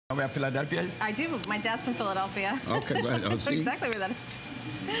Where Philadelphia is? I do. My dad's from Philadelphia. Okay, well, I'll see. Exactly where that is.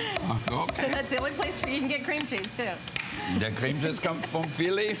 Okay. That's the only place where you can get cream cheese, too. The cream cheese comes from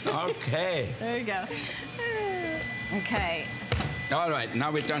Philly? Okay. There you go. Okay. All right, now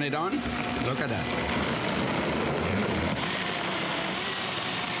we turn it on. Look at that.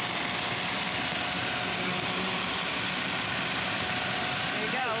 There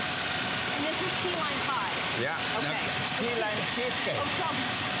you go. And this is key lime pie. Yeah. Okay. Key lime cheesecake. Oh,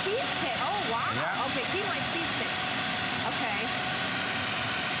 cheesecake. Oh, wow. Yeah. Okay, key lime cheesecake. Okay.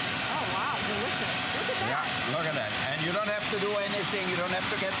 Oh, wow, delicious. Look at that. Yeah, look at that. And you don't have to do anything. You don't have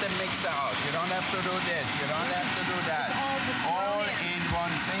to get the mix out. You don't have to do this. You don't have to do that. It's all just all in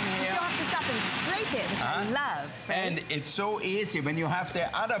one thing here. You don't have to stop and scrape it, which I love. Right? And it's so easy. When you have the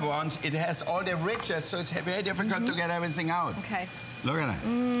other ones, it has all the riches, so it's very difficult to get everything out. Okay. Look at that.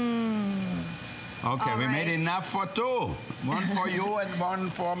 Okay, we made enough for two. One for you and one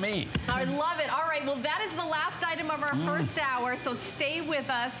for me. I love it. All right, well, that is the last item of our first hour, so stay with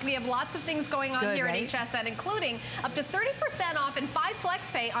us. We have lots of things going on here at HSN, including up to 30% off and 5 flex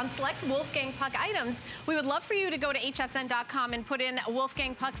pay on select Wolfgang Puck items. We would love for you to go to hsn.com and put in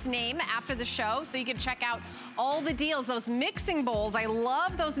Wolfgang Puck's name after the show so you can check out all the deals. Those mixing bowls, I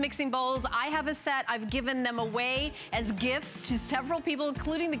love those mixing bowls. I have a set. I've given them away as gifts to several people,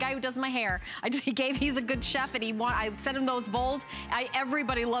 including the guy who does my hair. He's a good chef, and I sent him those bowls.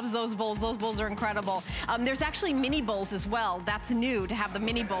 Everybody loves those bowls. Those bowls are incredible. There's actually mini bowls as well. That's new to have the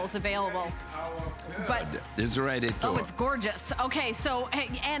mini bowls available. But it's ready to. Oh, it's gorgeous. Okay, so,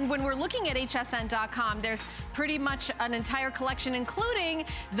 and when we're looking at hsn.com, there's pretty much an entire collection, including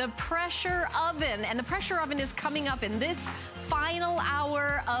the pressure oven. And the pressure oven is coming up in this final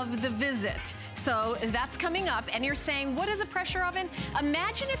hour of the visit. So that's coming up, and you're saying, what is a pressure oven?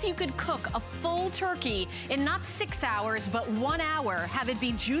 Imagine if you could cook a full turkey in not 6 hours, but 1 hour. Have it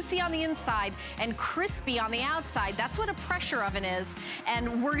be juicy on the inside and crispy on the outside. That's what a pressure oven is,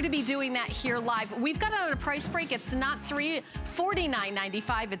 and we're gonna be doing that here live. We've got it on a price break. It's not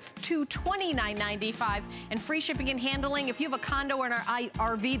 $349.95, it's $229.95, and free shipping and handling. If you have a condo or an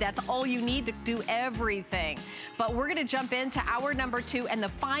RV, that's all you need to do everything. But we're gonna jump into hour number 2 and the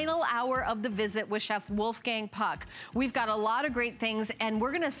final hour of the visit with Chef Wolfgang Puck. We've got a lot of great things, and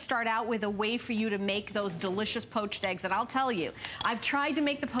we're gonna start out with a way for you to make those delicious poached eggs. And I'll tell you, I've tried to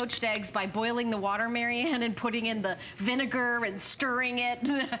make the poached eggs by boiling the water, Marianne, and putting in the vinegar and stirring it,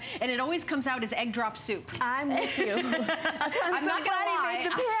 and it always comes out as egg drop soup. I'm with you. I'm not glad he made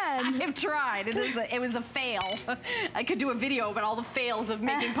the pan. I've tried. It was a fail. I could do a video about all the fails of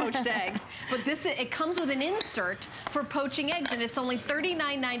making poached eggs. But it comes with an insert for poaching eggs, and it's only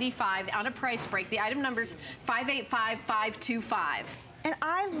 $39.95 on a price break. The item number's 585525. And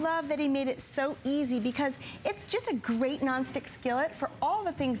I love that he made it so easy because it's just a great nonstick skillet for all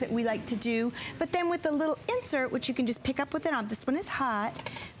the things that we like to do. But then with the little insert, which you can just pick up with it on, this one is hot,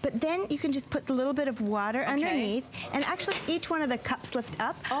 but then you can just put a little bit of water underneath, and actually each one of the cups lift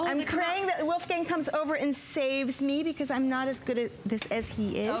up. Oh, I'm praying that Wolfgang comes over and saves me because I'm not as good at this as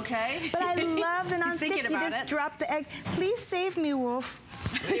he is. Okay. But I love the nonstick. You just drop the egg. Please save me, Wolf.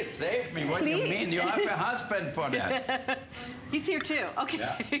 Please save me. What do you mean? You have a husband for that. He's here too. Okay.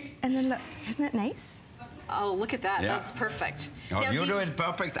 Yeah. And then look, isn't that nice? Oh, look at that. Yeah. That's perfect. Oh, now, you do it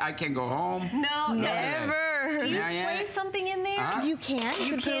perfect, I can go home. No, never. Do you spray something in there? You can. You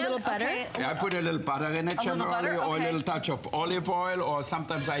can put a little butter. Okay. Yeah, I put a little butter in it generally, or a little touch of olive oil, or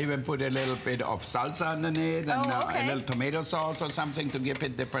sometimes I even put a little bit of salsa underneath, and a little tomato sauce or something to give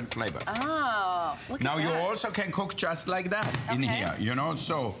it different flavor. Oh, look now at that. you also can cook just like that in here, you know,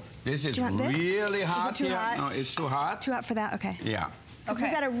 so this is really hot here. Hot? No, it's too hot. Too hot for that? Okay. Yeah. Because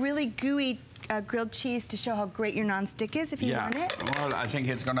we've got a really gooey grilled cheese to show how great your nonstick is if you want it. Well, I think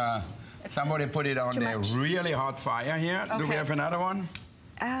it's gonna, somebody put it on a really hot fire here. Do we have another one?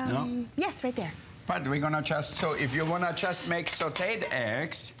 No? Yes, right there. But we're gonna just, so if you wanna just make sauteed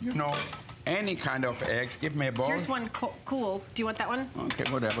eggs, you know, any kind of eggs, give me a bowl. Here's one cool. Do you want that one? Okay,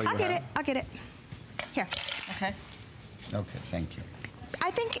 whatever you have. I'll get it. Here. Okay. Okay, thank you. I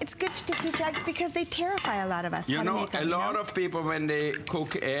think it's good to teach eggs because they terrify a lot of us. You know, a lot of people, when they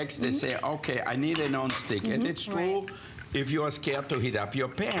cook eggs, they say, okay, I need a non-stick. And it's true if you are scared to heat up your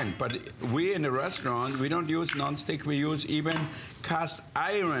pan. But we in the restaurant, we don't use non-stick. We use even cast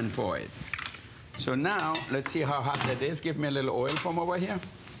iron for it. So now, let's see how hot that is. Give me a little oil from over here.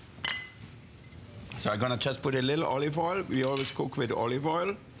 So I'm gonna just put a little olive oil. We always cook with olive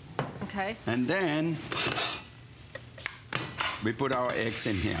oil. Okay. And then we put our eggs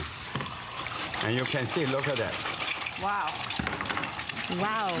in here. And you can see, look at that. Wow.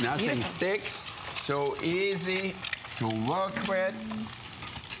 Wow. Nothing sticks. So easy to work with.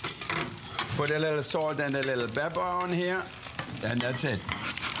 Put a little salt and a little pepper on here, and that's it.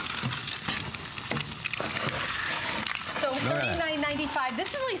 So $39.95.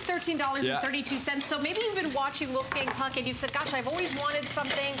 This is only $13.32. So maybe you've been watching Wolfgang Puck and you've said, gosh, I've always wanted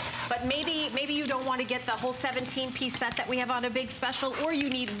something, but maybe you don't want to get the whole 17-piece set that we have on a big special, or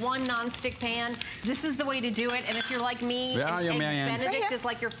you need one nonstick pan. This is the way to do it. And if you're like me, and Eggs Benedict is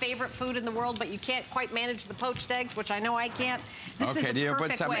like your favorite food in the world, but you can't quite manage the poached eggs, which I know I can't. This is the perfect way. Okay, do you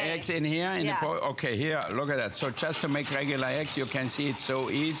put some eggs in here? Okay, here, look at that. So just to make regular eggs, you can see it's so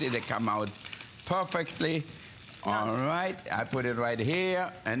easy. They come out perfectly. All right, I put it right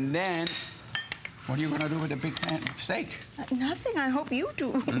here, and then what are you going to do with the big pan steak? Nothing. I hope you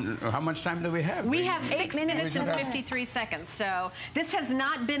do. How much time do we have? We have 6 minutes and 53 seconds. So this has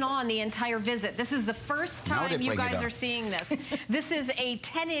not been on the entire visit. This is the first time you guys are seeing this. This is a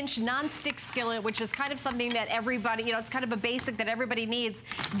 10-inch nonstick skillet, which is kind of something that everybody, you know, it's kind of a basic that everybody needs.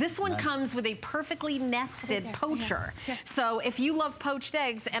 This one comes with a perfectly nested poacher. So if you love poached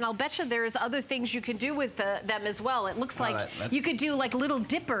eggs, and I'll bet you there's other things you can do with them as well. It looks like you could do like little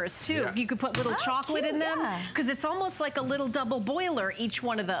dippers too. You could put little chocolate in them, because it's almost like a little double boiler, each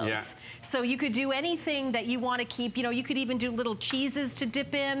one of those. So you could do anything that you want to keep. You know, you could even do little cheeses to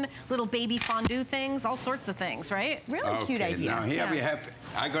dip in, little baby fondue things, all sorts of things, right? Really cute idea. Now here we have,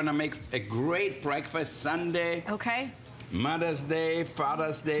 I'm gonna make a great breakfast Sunday. Okay. Mother's Day,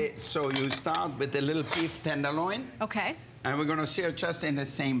 Father's Day. So you start with a little beef tenderloin. Okay. And we're gonna sear just in the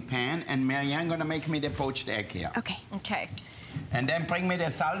same pan. And Marianne gonna make me the poached egg here. Okay. Okay. And then bring me the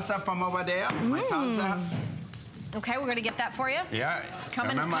salsa from over there. My salsa. Okay, we're gonna get that for you. Yeah.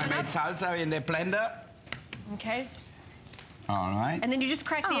 Remember, I made salsa in the blender. Okay. All right. And then you just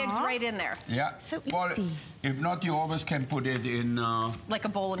crack the eggs right in there. Yeah. So easy. Well, if not, you always can put it in like a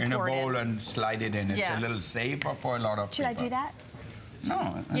bowl and in pour a it bowl in. and slide it in. It's a little safer for a lot of people. Should I do that?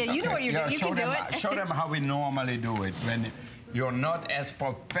 No. Yeah, you know what you're doing. You can do it. Show them how we normally do it when you're not as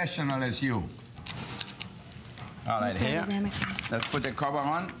professional as you. All right, here. Let's put the cover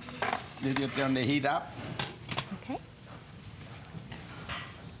on. Did you turn the heat up? Okay.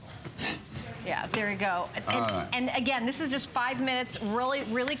 Yeah, there you go. And again, this is just 5 minutes,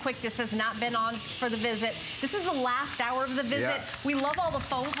 really quick. This has not been on for the visit. This is the last hour of the visit. We love all the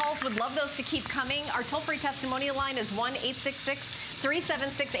phone calls. Would love those to keep coming. Our toll-free testimonial line is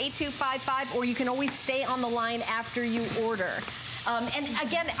 1-866-376-8255, or you can always stay on the line after you order. And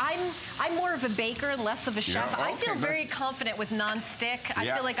again, I'm more of a baker and less of a chef. I feel very confident with nonstick. I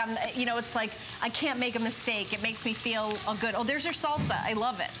feel like I'm, you know, it's like I can't make a mistake. It makes me feel good. Oh, there's your salsa. I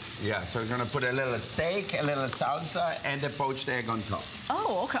love it. Yeah, so we're gonna put a little steak, a little salsa, and a poached egg on top.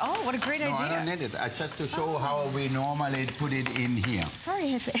 Oh, okay. Oh, what a great idea. No, I don't need it. Just to show how we normally put it in here.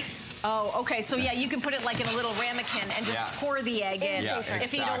 Sorry if it... Oh, okay. So yeah, you can put it like in a little ramekin and just pour the egg in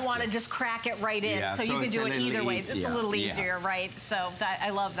if you don't want to just crack it right in. So you can do it either way. It's a little easier, right? So I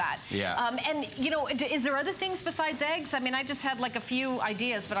love that. Yeah. And you know, is there other things besides eggs? I mean, I just had like a few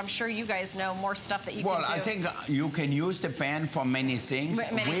ideas, but I'm sure you guys know more stuff that you can do. Well, I think you can use the pan for many things.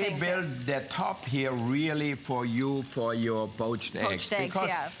 We built the top here really for you for your poached eggs.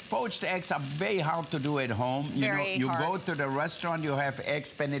 Because poached eggs are very hard to do at home. You go to the restaurant, you have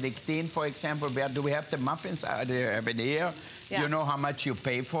eggs Benedict, for example, where do we have the muffins? They have it here. You know how much you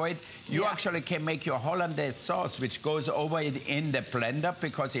pay for it. You actually can make your hollandaise sauce, which goes over it in the blender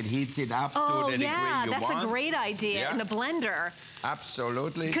because it heats it up to the degree you want. That's a great idea in the blender.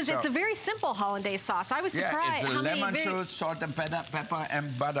 Absolutely. Because it's a very simple hollandaise sauce. I was surprised. Yeah, it's lemon juice, salt and pepper,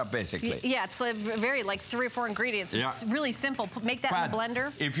 and butter, basically. Yeah, it's very like 3 or 4 ingredients. It's really simple. Make that in the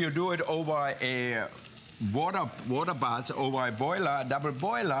blender. If you do it over a water bath over a boiler, a double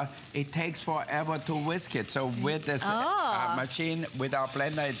boiler, it takes forever to whisk it. So with this machine, with our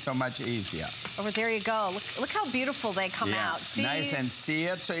blender, it's so much easier. Oh, there you go. Look how beautiful they come out. See? Nice and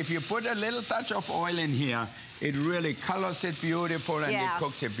seared. So if you put a little touch of oil in here, it really colors it beautiful and it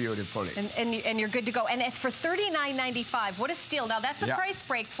cooks it beautifully. And you're good to go. And for $39.95, what a steal. Now, that's a price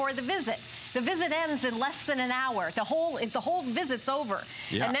break for the visit. The visit ends in less than an hour. The whole visit's over.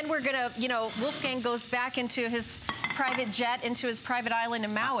 And then we're going to, you know, Wolfgang goes back into his private jet, into his private island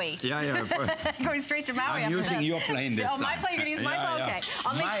in Maui. Going straight to Maui. I'm using your plane this time. Oh, my plane. You're going to use my plane? Okay.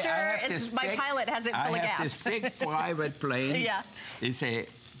 I'll make sure my pilot has it full of gas. I have this big private plane. It's a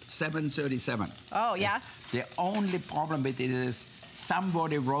 737. Oh, yeah? The only problem with it is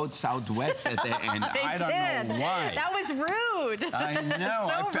somebody wrote Southwest at the end. I don't know why. That was rude. I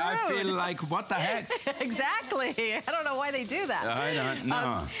know. So I feel like, what the heck? Exactly. I don't know why they do that. I don't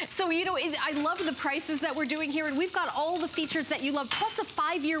know. So, you know, I love the prices that we're doing here, and we've got all the features that you love, plus a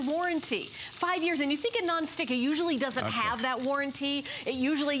 5-year warranty. 5 years, and you think a non-stick, it usually doesn't have that warranty. It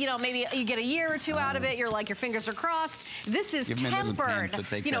usually, you know, maybe you get a year or two out of it, you're like, your fingers are crossed. This is tempered,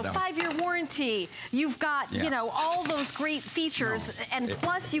 you know, 5-year warranty. You've got, you know, all those great features, and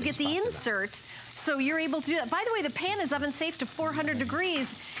plus you get the insert, so you're able to do that. By the way, the pan is oven safe to 400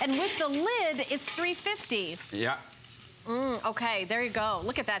 degrees, and with the lid, it's 350. Yeah. Okay, there you go.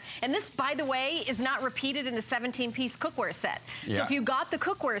 Look at that. And this, by the way, is not repeated in the 17-piece cookware set. So if you got the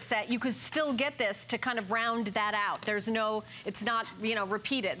cookware set, you could still get this to kind of round that out. There's no, it's not, you know,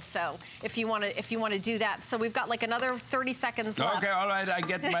 repeated. So if you want to do that. So we've got like another 30 seconds left. Okay, all right. I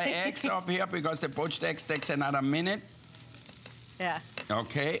get my eggs off here because the poached eggs takes another minute. Yeah.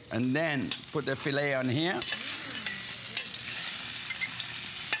 Okay, and then put the fillet on here.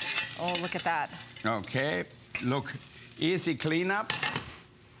 Oh, look at that. Okay, look. Easy cleanup.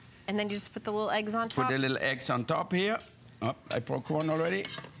 And then you just put the little eggs on top? Put the little eggs on top here. Oh, I broke one already.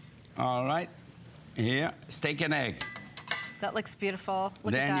 All right. Here, steak and egg. That looks beautiful.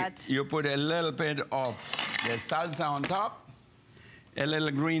 Look then at that. You put a little bit of the salsa on top, a little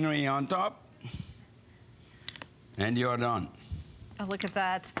greenery on top, and you're done. Oh, look at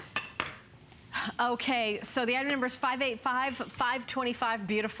that. Okay, so the item number is 585-525.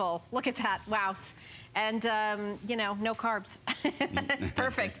 Beautiful. Look at that. Wow. And, you know, no carbs. It's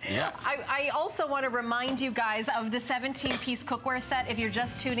perfect. Yeah. I also want to remind you guys of the 17-piece cookware set. If you're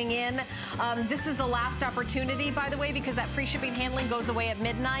just tuning in, this is the last opportunity, by the way, because that free shipping handling goes away at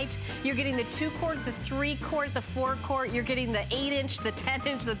midnight. You're getting the 2-quart, the 3-quart, the 4-quart. You're getting the 8-inch, the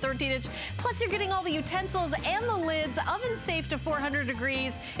 10-inch, the 13-inch. Plus, you're getting all the utensils and the lids, oven safe to 400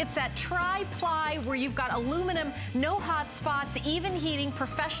 degrees. It's that tri-ply where you've got aluminum, no hot spots, even heating,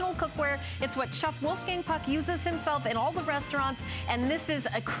 professional cookware. It's what Chef Wolfgang Puck uses himself in all the restaurants, and this is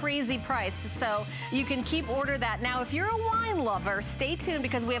a crazy price. So you can keep order that. Now, if you're a wine lover, stay tuned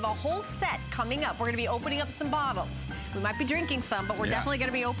because we have a whole set coming up. We're going to be opening up some bottles. We might be drinking some, but we're definitely going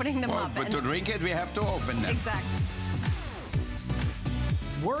to be opening them up. But to drink it, we have to open them. Exactly.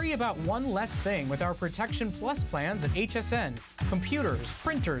 Worry about one less thing with our Protection Plus plans at HSN. Computers,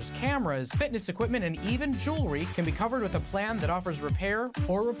 printers, cameras, fitness equipment, and even jewelry can be covered with a plan that offers repair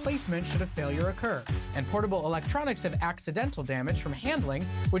or replacement should a failure occur. And portable electronics have accidental damage from handling,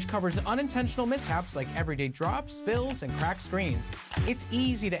 which covers unintentional mishaps like everyday drops, spills, and cracked screens. It's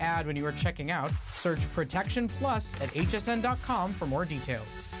easy to add when you are checking out. Search Protection Plus at hsn.com for more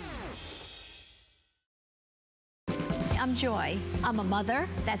details. I'm Joy. I'm a mother,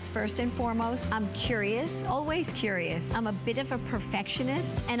 that's first and foremost. I'm curious, always curious. I'm a bit of a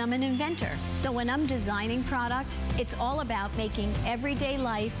perfectionist, and I'm an inventor. So when I'm designing product, it's all about making everyday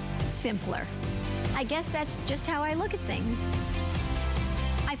life simpler. I guess that's just how I look at things.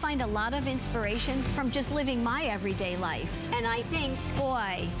 I find a lot of inspiration from just living my everyday life. And I think,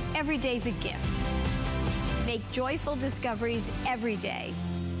 boy, every day's a gift. Make joyful discoveries every day.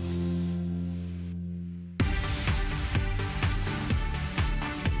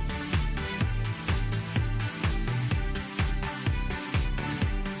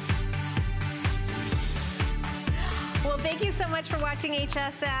 Thank you so much for watching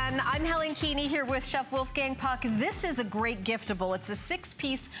HSN. I'm Helen Keeney here with Chef Wolfgang Puck. This is a great giftable. It's a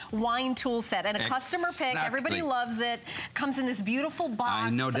 6-piece wine tool set and a customer pick. Everybody loves it. Comes in this beautiful box. I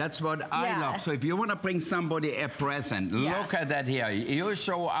know, that's what I love. So if you want to bring somebody a present, look at that here. You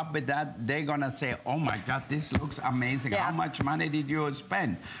show up with that, they're going to say, oh my God, this looks amazing. How much money did you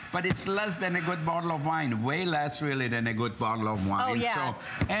spend? But it's less than a good bottle of wine, way less really than a good bottle of wine. Oh, yeah. So,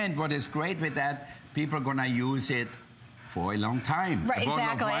 and what is great with that, people are going to use it for a long time. Right, a bottle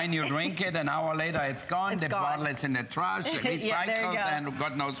exactly. of wine, you drink it, an hour later it's gone. It's the gone. bottle is in the trash, recycled, and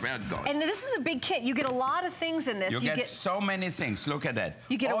God knows where it goes. And this is a big kit. You get a lot of things in this. You get so many things. Look at that.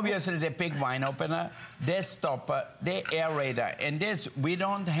 You get obviously the big wine opener, the stopper, the aerator, and this, we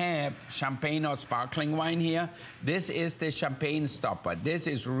don't have champagne or sparkling wine here. This is the champagne stopper. This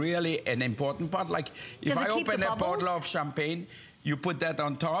is really an important part. Like if I open a bottle of champagne, you put that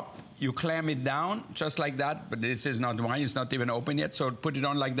on top, you clamp it down, just like that, but this is not wine, it's not even open yet, so put it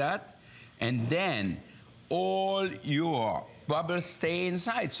on like that, and then all your bubbles stay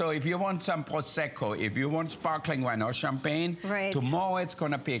inside. So if you want some Prosecco, if you want sparkling wine or champagne, tomorrow it's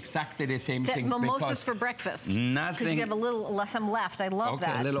going to be exactly the same thing. Mimosas for breakfast. Nothing. Because you have a little some left. I love that.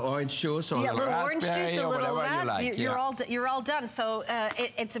 Okay, a little orange juice or a little orange raspberry juice, a or little whatever that. you like. You're all done. So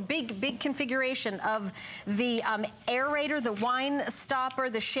it's a big configuration of the aerator, the wine stopper,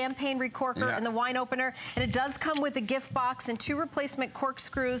 the champagne recorker, and the wine opener. And it does come with a gift box, and 2 replacement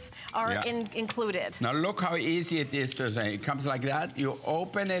corkscrews are included. Now look how easy it is to say. It comes like that. You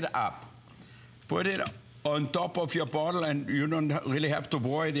open it up, put it on top of your bottle, and you don't really have to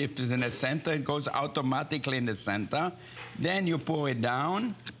worry if it's in the center. It goes automatically in the center. Then you pour it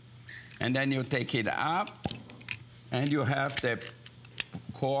down, and then you take it up, and you have the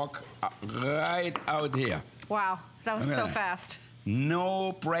cork right out here. Wow, that was so fast.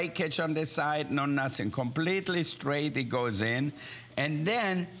 No breakage on the side, no nothing. Completely straight it goes in. And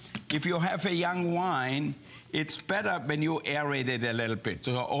then, if you have a young wine, it's better when you aerate it a little bit.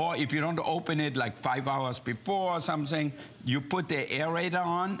 So, or if you don't open it like 5 hours before or something, you put the aerator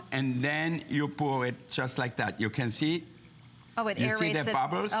on, and then you pour it just like that. You can see. Oh, it you aerates see the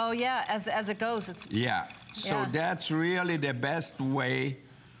bubbles? Oh, yeah, as it goes. It's So that's really the best way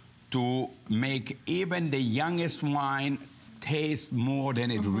to make even the youngest wine taste more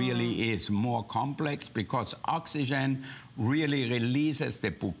than it really is, more complex, because oxygen really releases the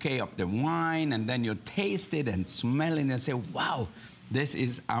bouquet of the wine, and then you taste it and smell it and say, wow, this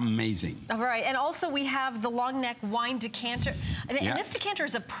is amazing. All right, and also we have the long neck wine decanter. And this decanter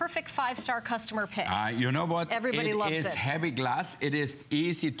is a perfect 5-star customer pick. You know what? Everybody loves it. It is heavy glass. It is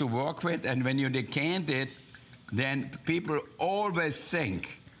easy to work with, and when you decant it, then people always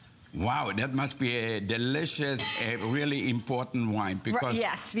think, wow, that must be a delicious, a really important wine. Because,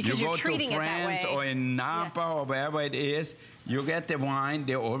 because you you're go treating to France it that way. or in Napa or wherever it is, you get the wine,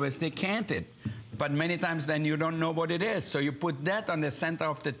 they always decant it. But many times then you don't know what it is. So you put that on the center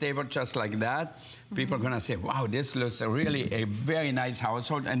of the table just like that. People are going to say, wow, this looks really a very nice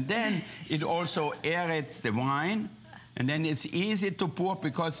household. And then it also aerates the wine. And then it's easy to pour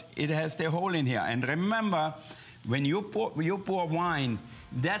because it has the hole in here. And remember, when you pour wine,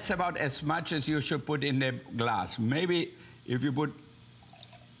 that's about as much as you should put in the glass. Maybe if you put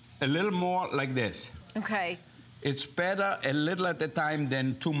a little more like this. Okay. It's better a little at a time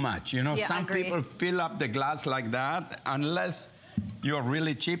than too much. You know, some people fill up the glass like that unless you're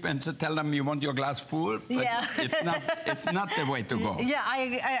really cheap and so tell them you want your glass full, but it's not the way to go. Yeah,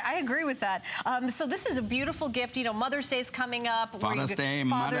 I agree with that. So this is a beautiful gift. You know, Mother's Day is coming up. Father's Day,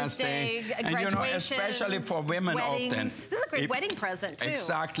 Mother's Day. And you know, especially for women often. This is a great wedding present, too.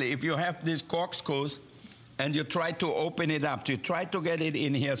 Exactly. If you have these corkscrews and you try to open it up, you try to get it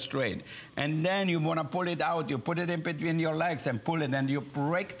in here straight, and then you want to pull it out, you put it in between your legs and pull it, and you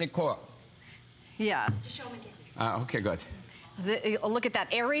break the cork. Yeah. Just show them again. Okay, good. Look at that.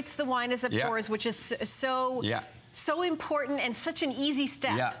 Aerates the wine as it pours, which is so important and such an easy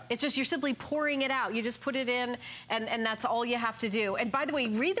step. Yeah. It's just you're simply pouring it out. You just put it in, and that's all you have to do. And by the way,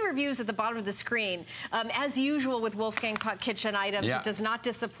 read the reviews at the bottom of the screen. As usual with Wolfgang Kitchen items, it does not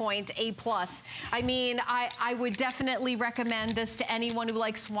disappoint. A+. I mean, I would definitely recommend this to anyone who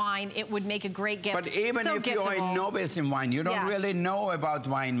likes wine. It would make a great gift. But even if you're a novice in wine, you don't really know about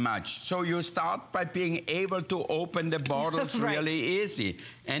wine much. So you start by being able to open the bottles really easy.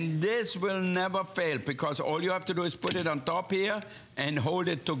 And this will never fail because all you have to do is put it on top here and hold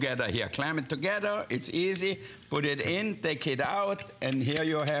it together here. Clamp it together, it's easy. Put it in, take it out, and here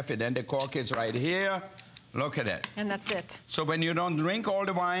you have it. And the cork is right here. Look at it. And that's it. So when you don't drink all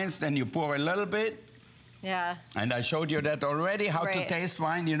the wines, then you pour a little bit. Yeah. And I showed you that already, how to taste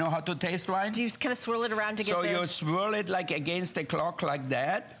wine. You know how to taste wine? Do you kind of swirl it around to get So you swirl it like against the clock like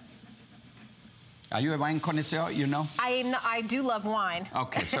that. Are you a wine connoisseur, you know? I do love wine.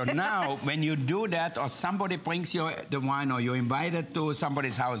 Okay, so now when you do that, or somebody brings you the wine, or you're invited to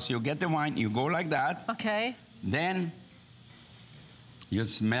somebody's house, you get the wine, you go like that. Okay. Then you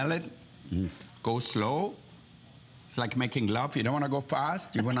smell it, go slow. It's like making love. You don't want to go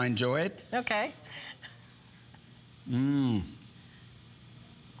fast, you want to enjoy it. Okay. And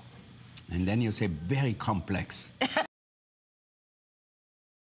then you say, very complex.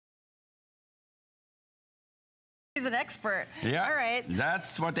 He's an expert. Yeah. All right.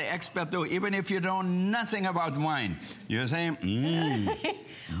 That's what the expert do. Even if you know nothing about wine, you say,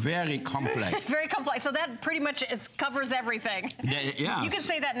 very complex. Very complex. So that pretty much covers everything. Yeah. You can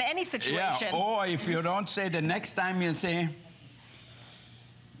say that in any situation. Yeah. Or if you don't say, the next time you say,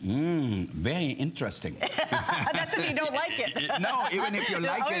 Very interesting. That's if you don't like it. No, even if you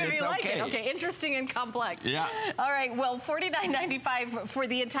like it, if it's you like okay. it. Okay, interesting and complex. Yeah. All right, well, $49.95 for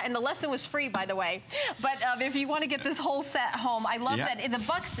the entire, and the lesson was free, by the way. But if you want to get this whole set home, I love that.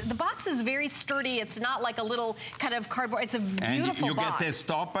 The box is very sturdy. It's not like a little kind of cardboard. It's a beautiful and you box. get the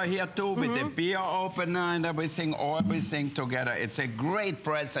stopper here too, with the beer opener and everything together. It's a great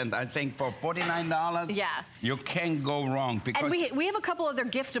present, I think, for $49. Yeah. You can't go wrong. Because and we have a couple other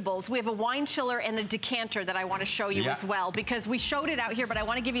giftables. We have a wine chiller and a decanter that I want to show you as well, because we showed it out here, but I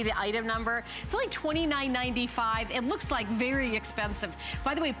want to give you the item number. It's only $29.95. It looks like very expensive.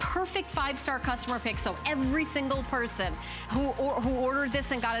 By the way, perfect 5-star customer pick. So every single person who ordered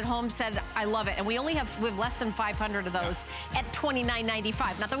this and got it home said, I love it. And we have less than 500 of those at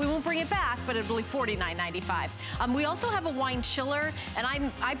 $29.95. Not that we won't bring it back, but it'll be $49.95. We also have a wine chiller, and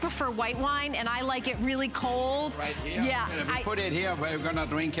I prefer white wine, and I like it really cold. Right here. Yeah. We put it here, we're going to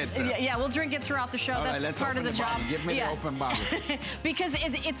drink it. Yeah, we'll drink it throughout the show. All That's right, part of the job. Give me the open bottle. Because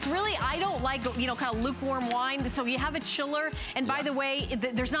it's really, I don't like, kind of lukewarm wine. So you have a chiller, and by the way,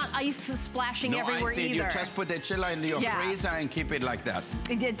 there's not ice splashing everywhere either. You just put the chiller in your freezer and keep it like that.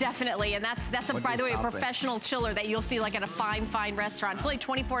 Definitely, and that's by the way, a professional chiller that you'll see like at a fine restaurant. It's only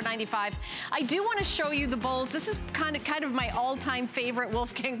 $24.95. I do want to show you the bowls. This is kind of my all-time favorite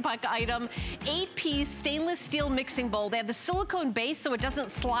Wolfgang Puck item. 8-piece stainless steel mixing bowl. They have the silicone base so it doesn't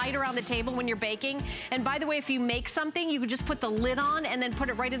slide around the table when you're baking. And by the way, if you make something, you could just put the lid on and then put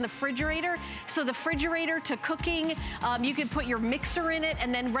it right in the refrigerator. So the refrigerator to cooking, you could put your mixer in it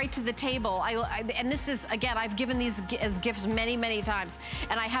and then right to the table. And this is, again, I've given these as gifts many times,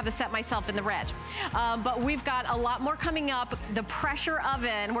 and I have a set myself in the red. But we've got a lot more coming up. The pressure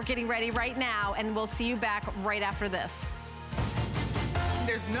oven, we're getting ready right now, and we'll see you back right after this.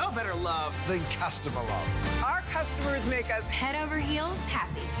 There's no better love than customer love. Our customers make us head over heels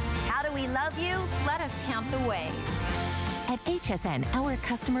happy. How do we love you? Let us count the ways. At HSN, our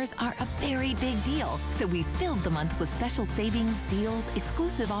customers are a very big deal, so we filled the month with special savings, deals,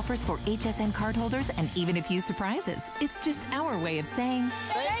 exclusive offers for HSN cardholders, and even a few surprises. It's just our way of saying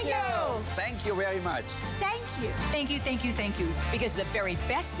thank you. Thank you very much. Thank you. Thank you, thank you, thank you. Because the very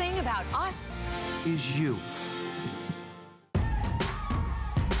best thing about us is you.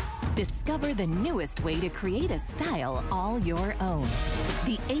 Discover the newest way to create a style all your own.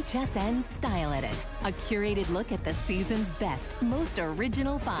 The HSN Style Edit, a curated look at the season's best, most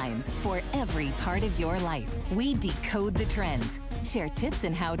original finds for every part of your life. We decode the trends, share tips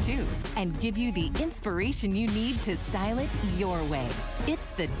and how-tos, and give you the inspiration you need to style it your way. It's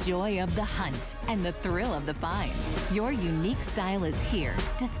the joy of the hunt and the thrill of the find. Your unique style is here.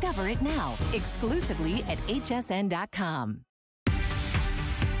 Discover it now, exclusively at hsn.com.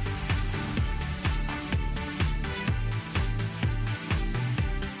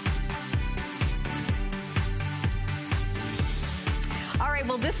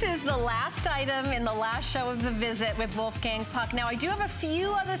 Well, this is the last item in the last show of the visit with Wolfgang Puck. Now, I do have a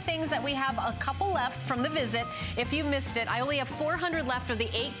few other things that we have a couple left from the visit. If you missed it, I only have 400 left of the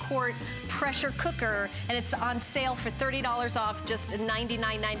 8-quart pressure cooker, and it's on sale for $30 off, just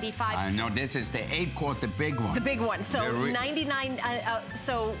 $99.95. I know, this is the 8-quart, the big one. The big one. So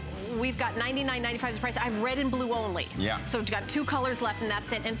so we've got $99.95 price. I have red and blue only. Yeah. So we've got 2 colors left, and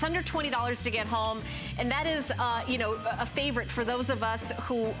that's it. And it's under $20 to get home. And that is, a favorite for those of us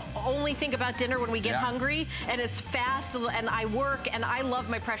who only think about dinner when we get hungry, and it's fast, and I work, and I love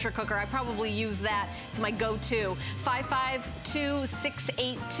my pressure cooker. I probably use that. It's my go-to.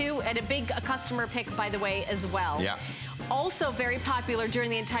 552-682, and a big customer pick, by the way, as well. Yeah. Also very popular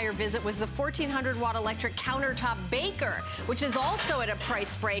during the entire visit was the 1,400-watt electric countertop baker, which is also at a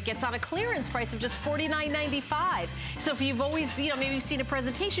price break. It's on a clearance price of just $49.95. So if you've always, maybe you've seen a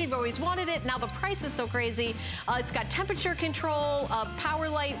presentation, you've always wanted it, now the price is so crazy. It's got temperature control, power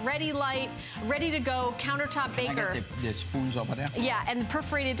light, ready to go, countertop baker. Can I get the spoons over there? Yeah, and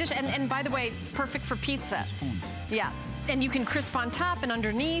perforated dish. And by the way, perfect for pizza. Spoons. Yeah. And you can crisp on top and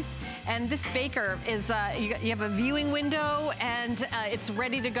underneath. And this baker is, you have a viewing window, and it's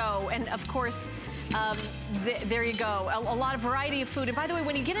ready to go. And of course, there you go. A lot of variety of food. And by the way,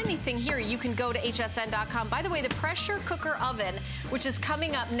 when you get anything here, you can go to hsn.com. By the way, the pressure cooker oven, which is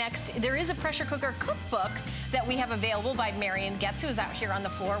coming up next, there is a pressure cooker cookbook that we have available by Marion Getz, who is out here on the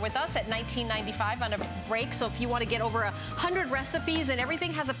floor with us at $19.95 on a break. So if you want to get over 100 recipes, and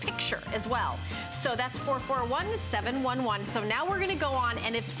everything has a picture as well. So that's 441-711. So now we're going to go on,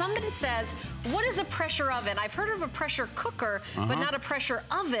 and if somebody says, what is a pressure oven? I've heard of a pressure cooker, but not a pressure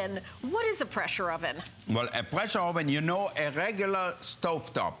oven. What is a pressure oven? Well, a pressure oven, a regular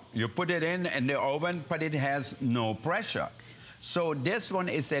stovetop. You put it in the oven, but it has no pressure. So this one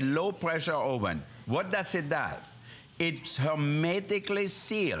is a low pressure oven. What does it do? It's hermetically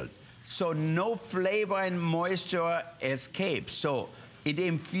sealed, so no flavor and moisture escapes. So it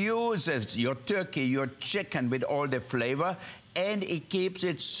infuses your turkey, your chicken with all the flavor, and it keeps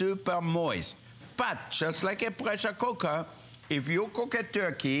it super moist. But just like a pressure cooker, if you cook a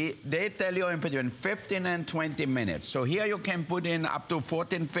turkey, they tell you in between 15 and 20 minutes. So here you can put in up to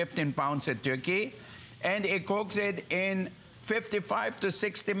 14, 15 pounds of turkey, and it cooks it in 55 to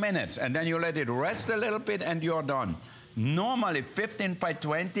 60 minutes. And then you let it rest a little bit and you're done. Normally, 15 by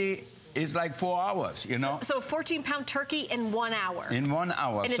 20 is like 4 hours, you know? So a 14-pound turkey in 1 hour. In 1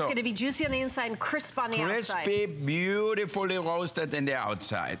 hour. And it's going to be juicy on the inside and crisp on the outside. Crispy, beautifully roasted in the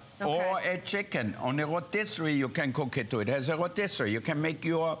outside. Okay. Or a chicken. On a rotisserie, you can cook it too. It has a rotisserie. You can make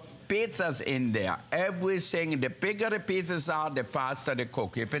your pizzas in there. Everything, the bigger the pieces are, the faster they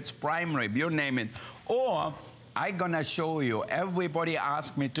cook. If it's prime rib, you name it. Or I'm gonna show you, everybody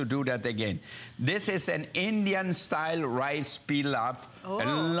asked me to do that again. This is an Indian-style rice pilaf. Oh.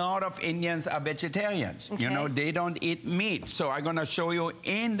 A lot of Indians are vegetarians. Okay. You know, they don't eat meat. So I'm gonna show you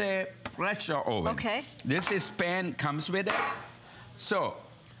in the pressure oven. Okay. This is pan, comes with it. So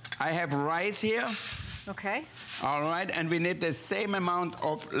I have rice here. Okay. All right, and we need the same amount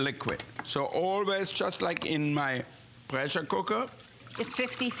of liquid. So always, just like in my pressure cooker. It's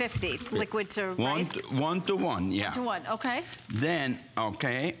 50-50, liquid to rice? 1 to 1, yeah. 1 to 1, okay. Then,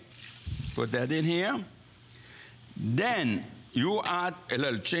 okay, put that in here. Then you add a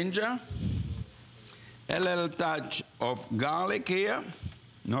little ginger, a little touch of garlic here,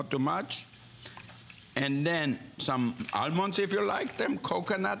 not too much. And then some almonds if you like them,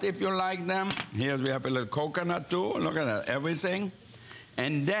 coconut if you like them. Here we have a little coconut too, look at that, everything.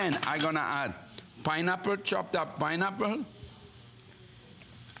 And then I'm gonna add pineapple, chopped up pineapple,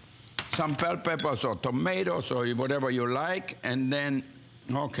 some bell peppers or tomatoes or whatever you like, and then,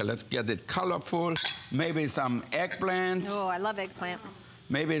 okay, let's get it colorful. Maybe some eggplants. Oh, I love eggplant.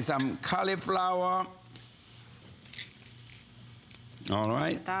 Maybe some cauliflower. All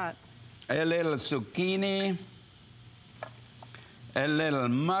right. Look at that. A little zucchini. A little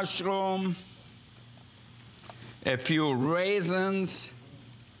mushroom. A few raisins.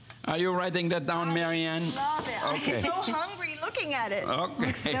 Are you writing that down, Marianne? Love it. Okay. I'm so hungry looking at it. Okay.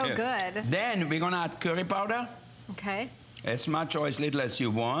 Looks so good. Then we're gonna add curry powder. Okay. As much or as little as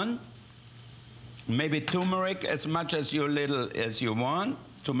you want. Maybe turmeric as much as you little as you want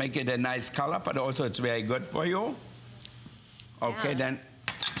to make it a nice color, but also it's very good for you. Okay, Yeah. then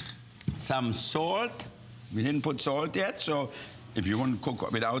some salt. We didn't put salt yet, so if you want to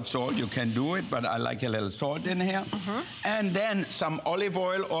cook without salt, you can do it, but I like a little salt in here. And then some olive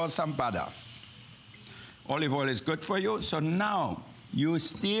oil or some butter. Olive oil is good for you. So now you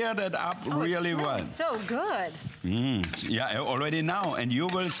stir it up really well. It smells so good. Yeah, already now. And you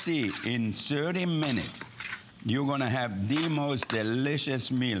will see in 30 minutes, you're going to have the most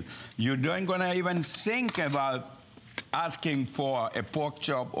delicious meal. You don't going to even think about asking for a pork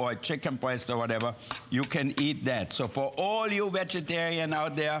chop or a chicken breast or whatever. You can eat that. So for all you vegetarian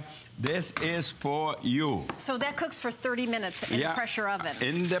out there, this is for you. So that cooks for 30 minutes in the pressure oven.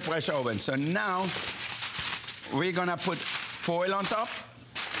 In the pressure oven. So now we're gonna put foil on top.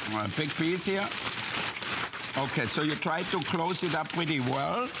 A big piece here. Okay, so you try to close it up pretty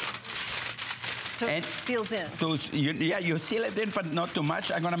well. So it seals in. You seal it in, but not too much.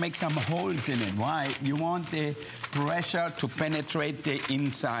 I'm gonna make some holes in it. Why? You want the pressure to penetrate the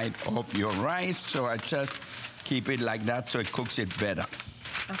inside of your rice, so I just keep it like that so it cooks it better.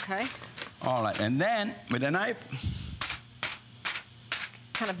 Okay. All right, and then with a knife.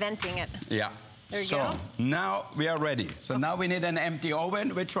 Kind of venting it. Yeah. There you go. Now we are ready. So now we need an empty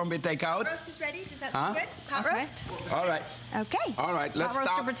oven. Which one we take out? Roast is ready. Does that sound good? Hot Okay. roast? All right. Okay. All right, let's Hot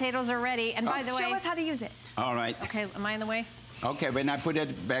roasted start. potatoes are ready. And by the way, Show us how to use it. All right. okay, am I in the way? Okay, when I put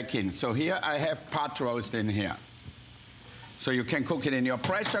it back in. So here I have pot roast in here. So you can cook it in your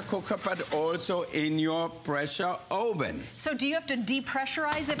pressure cooker, but also in your pressure oven. So do you have to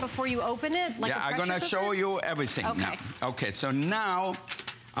depressurize it before you open it? Like Yeah, a I'm pressure gonna cooker? show you everything Okay. now. Okay, so now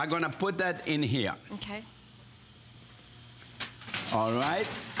I'm gonna put that in here. Okay. All right,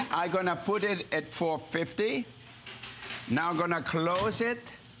 I'm gonna put it at 450. Now I'm gonna close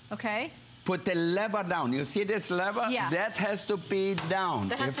it. Okay. Put the lever down. You see this lever? Yeah. That has to be down.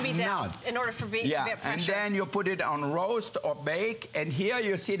 That has If to be down not- in order for to Yeah, get pressure. and then you put it on roast or bake, and here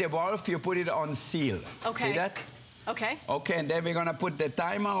you see the valve, you put it on seal. Okay. See that? Okay. Okay, and then we're gonna put the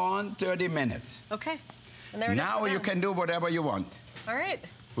timer on 30 minutes. Okay. And there it is Now for you them. can do whatever you want. All right.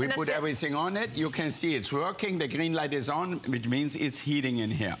 We And put that's it. everything on it. You can see it's working. The green light is on, which means it's heating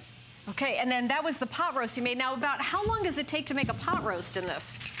in here. Okay, and then that was the pot roast you made. Now, about how long does it take to make a pot roast in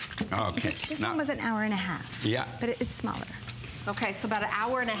this? Okay. This one was an hour and a half. Yeah. But it's smaller. Okay, so about an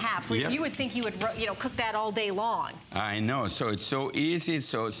hour and a half. Yep. You would think you would, cook that all day long. I know. So it's so easy,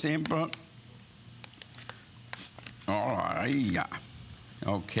 so simple. All right. Yeah.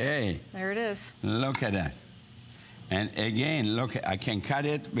 Okay. There it is. Look at that. And again, look, I can cut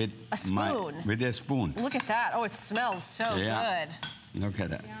it with a spoon. With a spoon. Look at that. Oh, it smells so good. Look at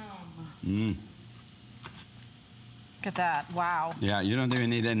that. Yum. Look at that. Wow. Yeah, you don't even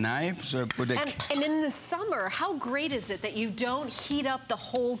need a knife, so put a... And in the summer, how great is it that you don't heat up the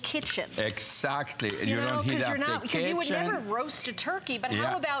whole kitchen? Exactly. You don't heat up the kitchen. Because you would never roast a turkey, but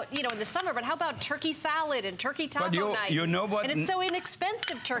how about, in the summer, but how about turkey salad and turkey taco night? You know what? And it's so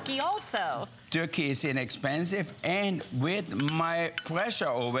inexpensive, turkey also. Turkey is inexpensive, and with my pressure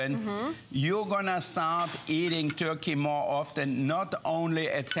oven, you're gonna start eating turkey more often, not only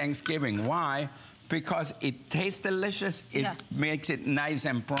at Thanksgiving. Why? Because it tastes delicious, it makes it nice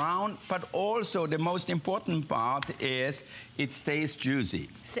and brown, but also the most important part is it stays juicy.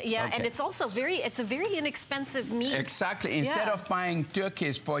 So, and it's also it's a very inexpensive meat. Exactly. Instead of buying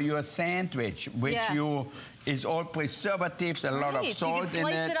turkeys for your sandwich, which is all preservatives, a lot of salt in it. You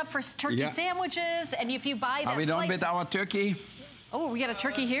can slice it up for turkey sandwiches, and if you buy that Are we done with our turkey? Oh, we got a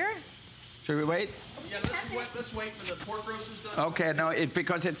turkey here? Should we wait? Yeah, let's wait for the pork roast is done. Okay, no,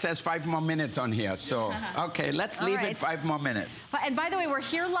 because it says 5 more minutes on here. So, okay, let's leave it 5 more minutes. And by the way, we're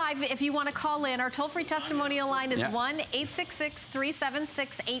here live. If you want to call in, our toll-free testimonial line is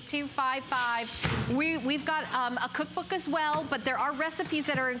 1-866-376-8255. We've got a cookbook as well, but there are recipes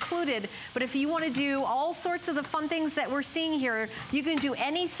that are included. But if you want to do all sorts of the fun things that we're seeing here, you can do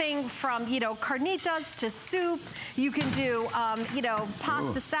anything from, carnitas to soup. You can do,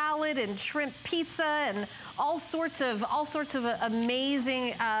 pasta salad and shrimp pizza and all sorts of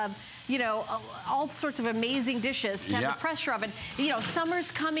amazing, all sorts of amazing dishes to have the pressure oven. Summer's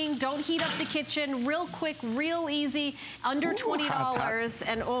coming. Don't heat up the kitchen. Real quick, real easy, under $20.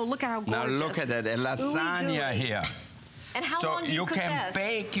 And look at how gorgeous. Now look at that, a lasagna here. And how long do you cook this? So you can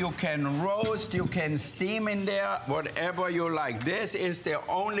bake, you can roast, you can steam in there, whatever you like. This is the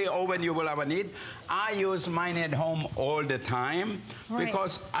only oven you will ever need. I use mine at home all the time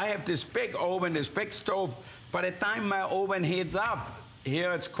because I have this big oven, this big stove. By the time my oven heats up,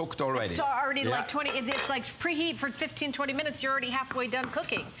 here it's cooked already. It's already like 20, it's like preheat for 15, 20 minutes, you're already halfway done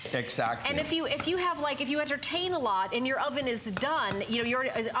cooking. Exactly. And if you entertain a lot and your oven is done, your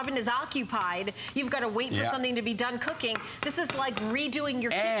oven is occupied, you've got to wait for something to be done cooking. This is like redoing your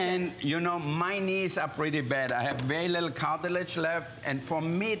kitchen. And my knees are pretty bad. I have very little cartilage left, and for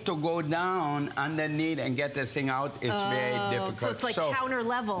me to go down underneath and get this thing out, it's very difficult. So it's like counter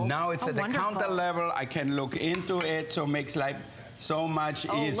level. Now it's at the counter level. I can look into it, so it makes life so much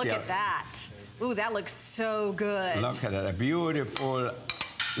easier. Oh, look at that. Ooh, that looks so good. Look at that, a beautiful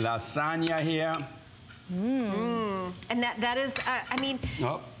lasagna here. And that is,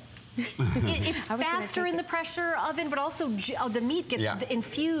 it's faster in the pressure oven, but also the meat gets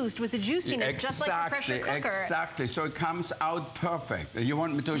infused with the juiciness, just like the pressure cooker. Exactly, so it comes out perfect. You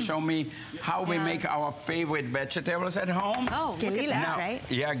want me to show me how we make our favorite vegetables at home? Oh, look at that. Right?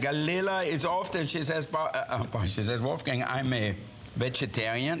 Yeah, Galila is often, she says, Wolfgang, I'm a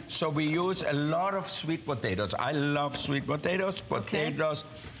vegetarian, so we use a lot of sweet potatoes. I love sweet potatoes,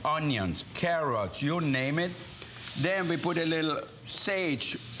 onions, carrots, you name it. Then we put a little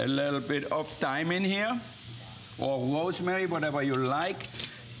sage, a little bit of thyme in here, or rosemary, whatever you like.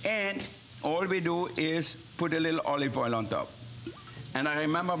 And all we do is put a little olive oil on top. And I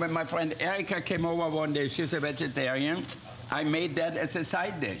remember when my friend Erica came over one day, she's a vegetarian, I made that as a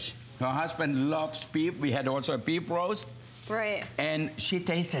side dish. Her husband loves beef. We had also a beef roast. Right. And she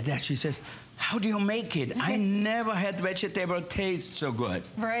tasted that. She says, how do you make it? I never had vegetable taste so good.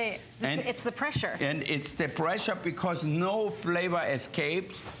 Right. It's the pressure. And it's the pressure because no flavor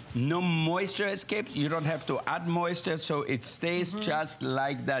escapes, no moisture escapes. You don't have to add moisture, so it stays just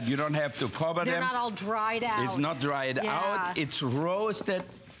like that. You don't have to cover them. They're not all dried out. It's not dried out. It's roasted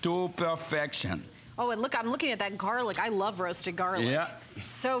to perfection. Oh, and look, I'm looking at that garlic. I love roasted garlic. Yeah.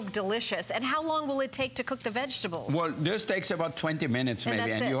 So delicious. And how long will it take to cook the vegetables? Well, this takes about 20 minutes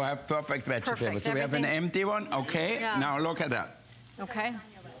maybe, and you have perfect vegetables. Perfect. So we have an empty one, okay? Yeah. Now look at that. Okay.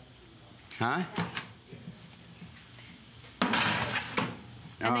 Huh?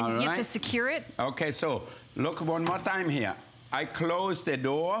 And then you have to secure it? Okay, so look one more time here. I close the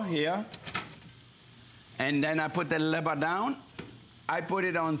door here, and then I put the lever down. I put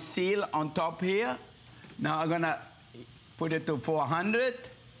it on seal on top here. Now I'm gonna put it to 400,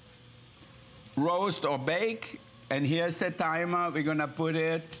 roast or bake, and here's the timer. We're gonna put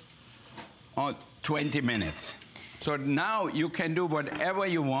it or 20 minutes. So now you can do whatever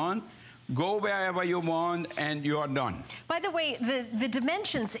you want, go wherever you want, and you're done. By the way, the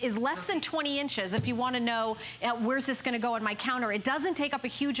dimensions is less than 20 inches if you want to know where's this going to go on my counter. It doesn't take up a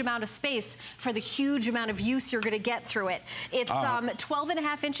huge amount of space for the huge amount of use you're going to get through it. It's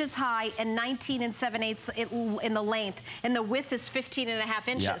 12.5 inches high and 19 7/8 in the length, and the width is 15.5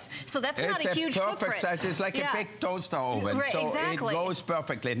 inches. Yeah. So that's not a huge footprint. It's a perfect size. It's like a big toaster oven. Right, so exactly. It goes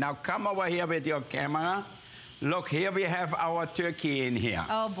perfectly. Now come over here with your camera. Look, here we have our turkey in here.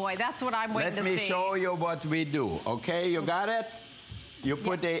 Oh boy, that's what I'm waiting to see. Let me show you what we do, okay? You got it? You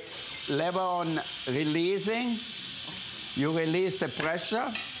put the lever on releasing. You release the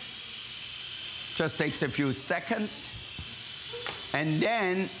pressure. Just takes a few seconds. And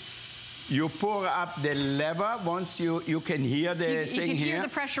then you pour up the lever. Once you can hear the thing here. You can hear the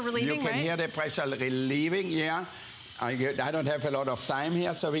pressure relieving, You can hear the pressure relieving, yeah. I don't have a lot of time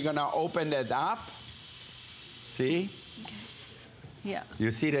here, so we're gonna open it up. See? Okay. Yeah.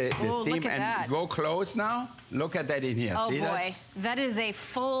 You see the steam? Look at and that. Go close now. Look at that in here. Oh see boy, that is a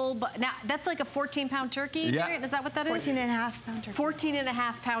full. Now that's like a 14-pound turkey. Yeah. Is that what that is? 14.5-pound turkey.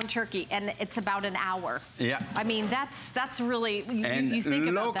 14.5-pound turkey, and it's about an hour. Yeah. I mean, that's really. You think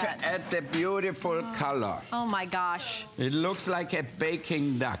about that. Look at the beautiful color. Oh my gosh. It looks like a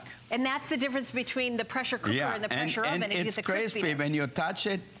baking duck. And that's the difference between the pressure cooker and the pressure oven. And it's crispy. When you touch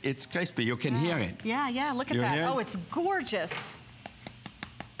it, it's crispy. You can hear it. Yeah, look at that. Oh, it's gorgeous.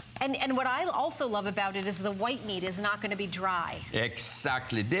 And what I also love about it is the white meat is not going to be dry.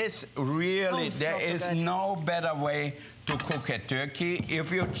 Exactly. This really, there is no better way to cook a turkey.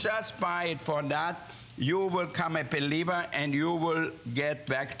 If you just buy it for that, you will become a believer and you will get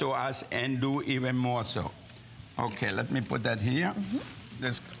back to us and do even more so. Okay, let me put that here.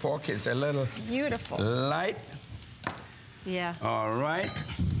 This fork is a little light. Yeah. All right.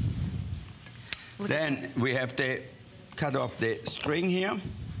 Then we have to cut off the string here.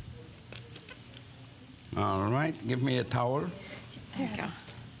 All right, give me a towel. There you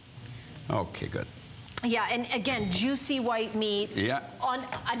go. Okay, good. Yeah, and again, juicy white meat. Yeah. On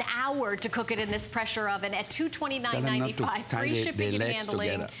an hour to cook it in this pressure oven at $229.95, free shipping and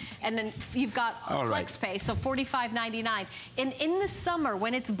handling, and then you've got flex pay, so $45.99. And in the summer,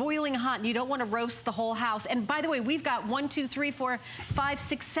 when it's boiling hot, and you don't want to roast the whole house. And by the way, we've got 1, 2, 3, 4, 5,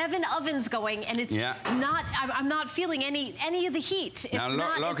 6, 7 ovens going, and it's not. I'm not feeling any of the heat. It's now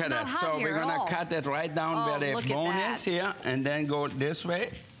look at that. So we're gonna cut it right down where the bone is here, and then go this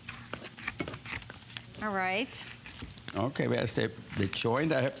way. All right. Okay, where's the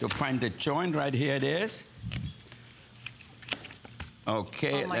joint? I have to find the joint. Right here it is.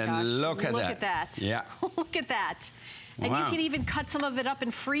 Okay, and look at that. Look at that. Yeah. Look at that. And you can even cut some of it up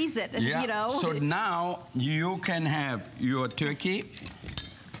and freeze it, you know. So now you can have your turkey.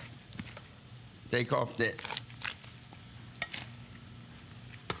 Take off the...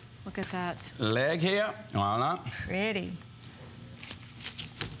 Look at that. Leg here. Voila. Pretty.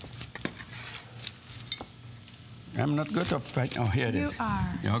 I'm not good at fighting. Oh, here it is. You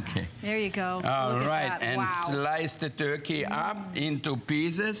are. Okay. There you go. All Look right, at that. and slice the turkey up into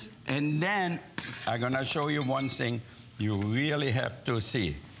pieces, and then I'm gonna show you one thing you really have to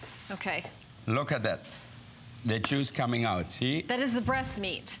see. Okay. Look at that. The juice coming out, see? That is the breast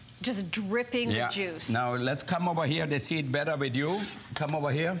meat, just dripping with juice. Now let's come over here. They see it better with you. Come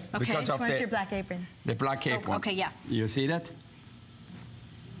over here because of your black apron. The black apron. Okay, yeah. You see that?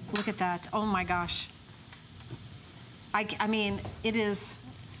 Look at that. Oh my gosh. I mean, it is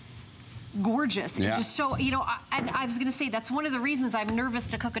gorgeous. Yeah. It's just so, you know, I was going to say, that's one of the reasons I'm nervous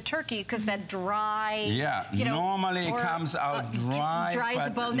to cook a turkey, because that dry, you know, normally it comes out dry, dry as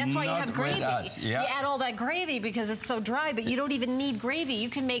a bone. That's why you have gravy. Yeah. You add all that gravy because it's so dry, but you don't even need gravy. You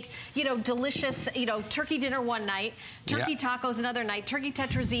can make, you know, delicious, you know, turkey dinner one night, turkey tacos another night, turkey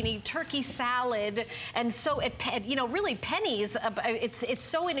tetrazzini, turkey salad, and so, you know, really pennies. It's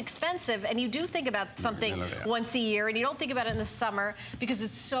so inexpensive, and you do think about something once a year, and you don't think about it in the summer because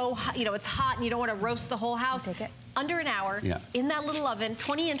it's so, you know, it's hot and you don't want to roast the whole house. Under an hour in that little oven,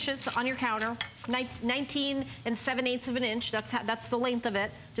 20 inches on your counter, 19 7/8 of an inch. That's the length of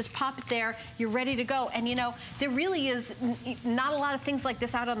it. Just pop it there. You're ready to go. And you know, there really is not a lot of things like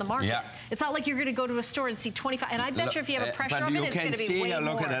this out on the market. It's not like you're going to go to a store and see 25. And I bet you if you have a pressure oven, it's going to be way more.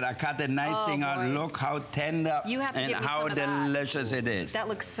 Look at that. I cut a nice thing out. Look how tender and how delicious it is. That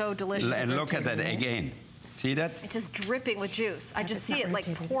looks so delicious. And look at that again. See that? It's just dripping with juice. I just see it like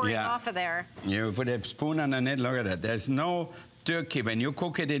pouring off of there. You put a spoon underneath, look at that. There's no turkey. When you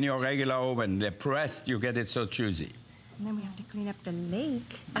cook it in your regular oven, the breast, you get it so juicy. And then we have to clean up the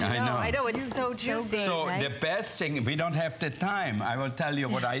lake. I know, it's so juicy. So right? the best thing, we don't have the time. I will tell you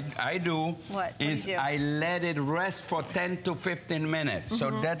what I do. What do is you do? I let it rest for 10 to 15 minutes.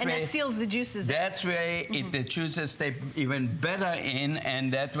 So that way, that seals the juices. That's way the juices stay even better in,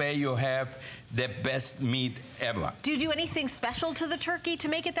 and that way you have the best meat ever. Do you do anything special to the turkey to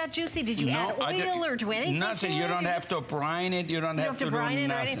make it that juicy? Did you add oil or do anything? Nothing. You don't have to brine it. You don't have to brine do it or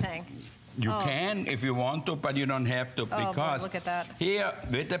nothing. anything. You can if you want to, but you don't have to, because boy, look at that. Here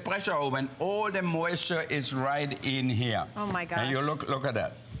with the pressure oven, all the moisture is right in here. Oh my gosh! And you look at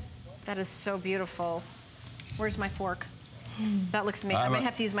that. That is so beautiful. Where's my fork? That looks amazing. I might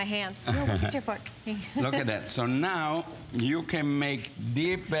have to use my hands. No, look at your fork. Look at that. So now you can make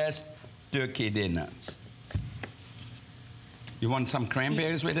the best turkey dinner. You want some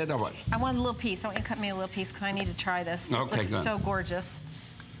cranberries with it or what? I want a little piece. I want you to cut me a little piece because I need to try this. It looks good. so gorgeous.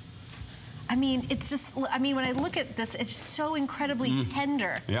 I mean, it's just, I mean, when I look at this, it's so incredibly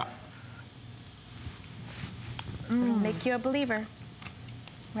tender. Yeah. It'll make you a believer,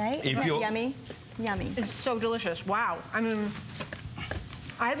 right? If you yummy, yummy. It's so delicious. Wow. I mean,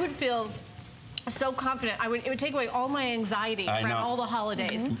 I would feel so confident. It would take away all my anxiety around all the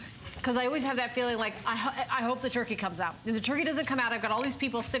holidays. Because I always have that feeling like, I hope the turkey comes out. If the turkey doesn't come out, I've got all these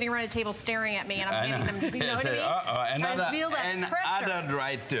people sitting around a table staring at me, and I'm getting them, you know what I mean? I just feel that pressure. Another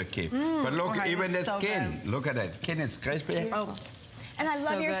dried turkey. But look, even the so skin. Look at that. Skin is crispy. Oh. And I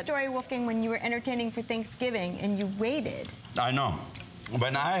love your good. story, Wolfgang, when you were entertaining for Thanksgiving and you waited. I know.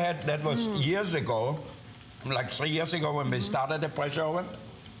 When I had, that was years ago, like 3 years ago when we started the pressure oven.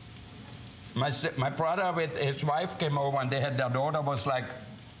 My brother with his wife came over, and they had their daughter was like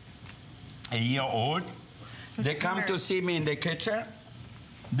a year old. They come to see me in the kitchen.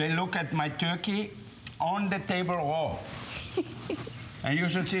 They look at my turkey on the table raw. And you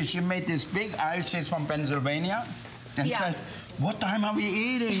should see, she made this big eyes. She's from Pennsylvania. And says, what time are we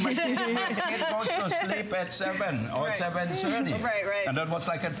eating? My kid goes to sleep at 7 or 7:30. Right. And that was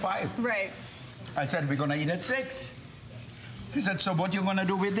like at 5. Right. I said, we're gonna eat at 6. He said, so what you gonna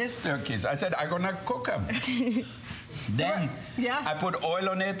do with these turkeys? I said, I'm gonna cook them. Then I put oil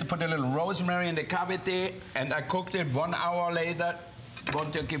on it, put a little rosemary in the cavity, and I cooked it. 1 hour later,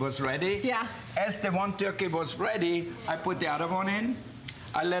 one turkey was ready. Yeah. As the one turkey was ready, I put the other one in.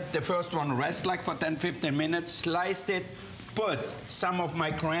 I let the first one rest like for 10, 15 minutes, sliced it, put some of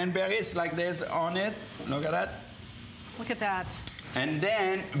my cranberries like this on it. Look at that. Look at that. And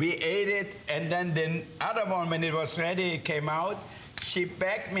then we ate it, and then the other one, when it was ready, it came out. She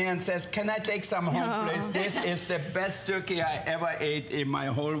begged me and says, can I take some home, please? This is the best turkey I ever ate in my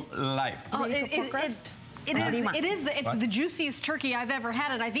whole life. Oh, it's the juiciest turkey I've ever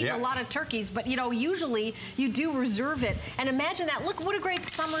had, and I've eaten a lot of turkeys, but you know, usually you do reserve it. And imagine that, look what a great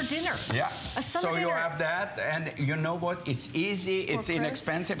summer dinner. Yeah. A summer dinner. So you have that, and you know what? It's easy, it's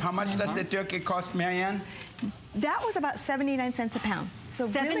inexpensive. How much does the turkey cost, Marianne? That was about 79 cents a pound. So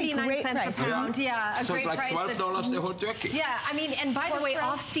 79 really cents a pound, a so great it's like price. $12 the whole turkey. Yeah, I mean, and by the way,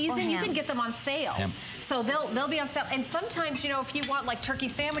 off season, you can get them on sale. So they'll be on sale. And sometimes, you know, if you want like turkey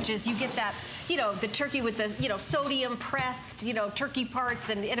sandwiches, you get that, you know, the turkey with the, you know, sodium pressed, you know, turkey parts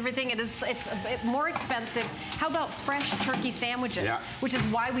and everything, and it's a bit more expensive. How about fresh turkey sandwiches? Which is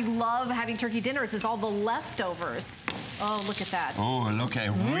why we love having turkey dinners, is all the leftovers. Oh, look at that. Oh, look at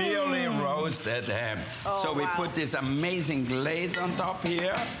really roasted ham. So we put this amazing glaze on top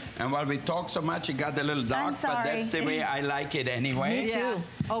here. And while we talk so much, it got a little dark, but that's the way I like it anyway. Me too.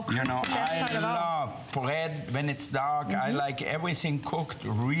 Oh, you know, I love bread when it's dark. I like everything cooked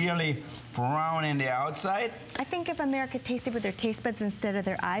really brown in the outside. I think if America tasted with their taste buds instead of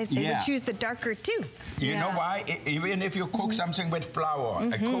their eyes, they would choose the darker too. You know why? Even if you cook something with flour,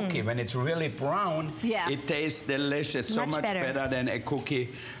 a cookie, when it's really brown, it tastes delicious, so much better than a cookie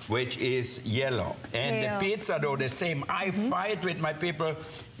which is yellow. And the pizza dough, the same. I fight with my people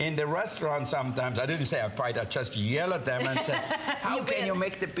in the restaurant sometimes. I didn't say I fight, I just yell at them and say, how can you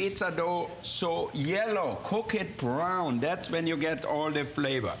make the pizza dough so yellow? Cook it brown. That's when you get all the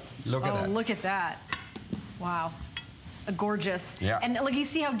flavor. Look at that. Oh, look at that. Wow. Gorgeous. Yeah. And look, you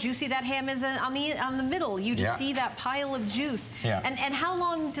see how juicy that ham is on the middle. You just see that pile of juice. Yeah. And how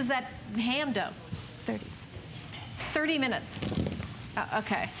long does that ham do? 30. 30 minutes.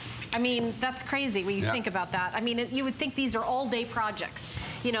 Okay. I mean, that's crazy when you think about that. I mean, you would think these are all-day projects.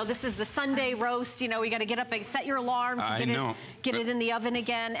 you know, this is the Sunday roast. You know, you got to get up and set your alarm to get it in the oven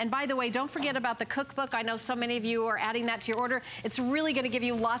again. And by the way, don't forget about the cookbook. I know so many of you are adding that to your order. It's really going to give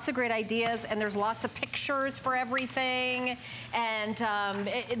you lots of great ideas, and there's lots of pictures for everything. And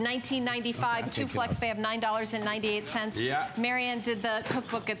 $19.95, 2 flex pay of $9.98. Yeah. Marianne did the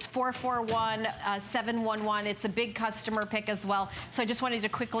cookbook. It's 441-711. It's a big customer pick as well. So I just wanted to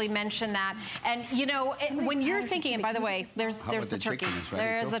quickly mention that. And you know, when you're thinking, and by the way, there's the turkey.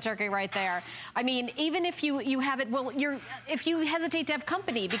 There is the turkey right there. I mean, even if you have it, well, if you hesitate to have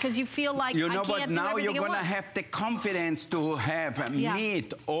company because you feel like you know, I can't but now do you're gonna have the confidence to have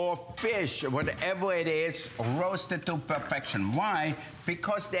meat or fish, whatever it is, roasted to perfection. Why?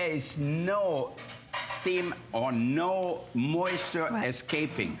 Because there is no steam or no moisture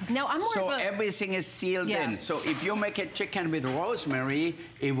escaping. No, I'm more so everything is sealed in. So if you make a chicken with rosemary,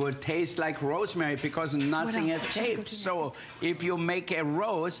 it will taste like rosemary because nothing escapes. So if you make a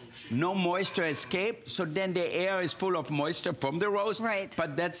roast, no moisture escapes, so then the air is full of moisture from the roast. Right.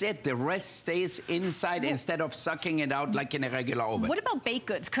 But that's it. The rest stays inside instead of sucking it out like in a regular oven. What about baked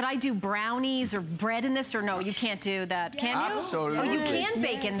goods? Could I do brownies or bread in this, or no? You can't do that, can you? Absolutely. Oh, you can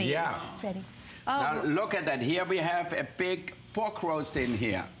bake in these. Yeah. It's ready. Oh. Now look at that. Here we have a big pork roast in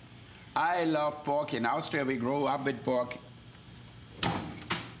here. I love pork. In Austria, we grew up with pork.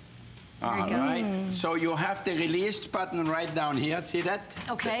 All right. So you have the release button right down here. See that?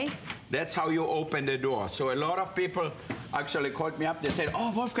 Okay. That's how you open the door. So a lot of people actually called me up. They said, "Oh,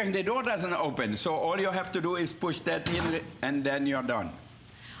 Wolfgang, the door doesn't open." So all you have to do is push that in, and then you're done.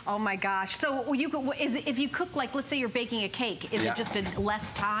 Oh my gosh! So if you cook, like, let's say you're baking a cake, is it just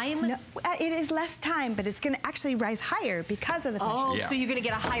less time? No, it is less time, but it's going to actually rise higher because of the pressure. Oh, so you're going to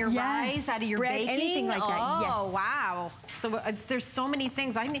get a higher rise out of your bread, baking? anything like that. Oh, wow! So there's so many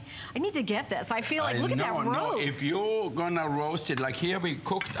things. I need to get this. I feel like look at that roast. No, if you're gonna roast it, like here we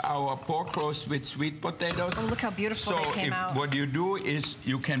cooked our pork roast with sweet potatoes. Oh, look how beautiful they came out. So what you do is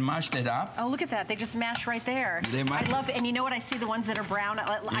you can mash that up. Oh, look at that! They just mash right there. I love it, and you know what? I see the ones that are brown.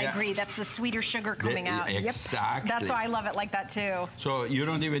 I agree. That's the sweeter sugar coming out. Exactly. That's why I love it like that too. So you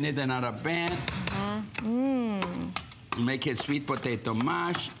don't even need another pan. Make a sweet potato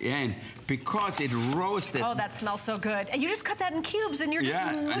mash, and because it roasted. Oh, that smells so good. And you just cut that in cubes, and you're just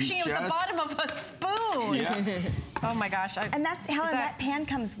mushing it with the bottom of a spoon. Yeah. Oh my gosh. And Helen, that pan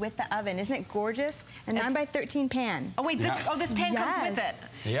comes with the oven. Isn't it gorgeous? A 9x13 pan. Oh wait, this pan comes with it.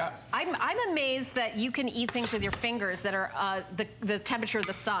 Yeah. I'm amazed that you can eat things with your fingers that are the temperature of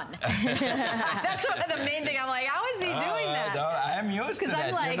the sun. That's one of the main thing. I'm like, how is he doing that? I'm used to that.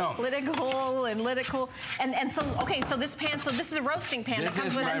 Because I'm like, let it cool and let it cool. And so, okay, so this pan, so this is a roasting pan that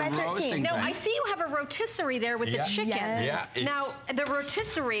comes with it. Roasting no, pan. I see you have a rotisserie there with the chicken. Yeah, now, the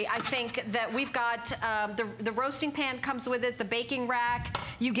rotisserie, I think that we've got, the roasting pan comes with it, the baking rack,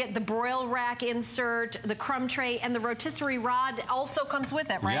 you get the broil rack insert, the crumb tray, and the rotisserie rod also comes with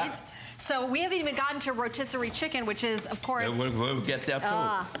it, right? Yeah. So we haven't even gotten to rotisserie chicken, which is, of course... We'll get that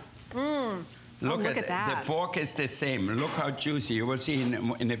too. Look at that. The pork is the same. Look how juicy. You will see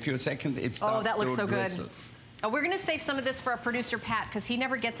in a few seconds it starts to that looks so good. drizzle. Oh, we're going to save some of this for our producer, Pat, because he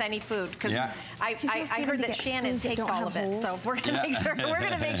never gets any food. Because I heard that Shannon takes all of it. So we're going to make sure. We're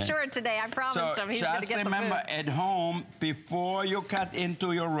going to make sure today. I promise him he's going to get the food. Just remember, at home, before you cut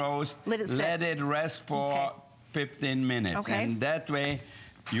into your roast, let it rest for 15 minutes. Okay. And that way,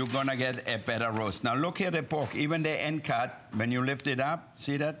 you're going to get a better roast. Now, look at the pork. Even the end cut, when you lift it up,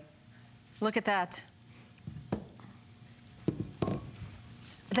 see that? Look at that.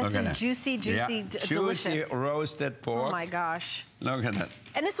 That's just juicy, delicious. Juicy roasted pork. Oh my gosh. Look at that.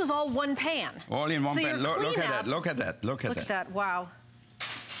 And this was all one pan. All in one pan. Look at that. Look at that. Look at that. Wow.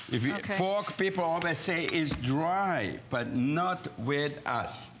 If you, pork, people always say is dry, but not with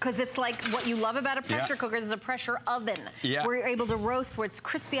us. Because it's like what you love about a pressure cooker is a pressure oven. Yeah. Where you're able to roast where it's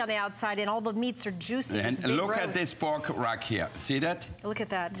crispy on the outside and all the meats are juicy. And look at this pork rack here. See that? Look at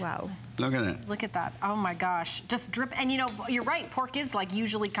that. Wow. Look at that. Look at that. Oh my gosh. Just drip. And you know, you're right. Pork is like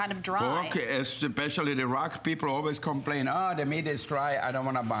usually kind of dry. Pork, especially the rack, people always complain, oh, the meat is dry, I don't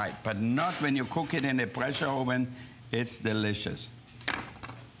want to buy it. But not when you cook it in a pressure oven. It's delicious.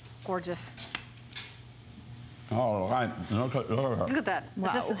 Gorgeous. All right. Look at that. Wow.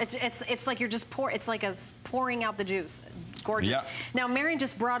 It's like you're just it's like pouring out the juice. Gorgeous. Yeah. Now, Marion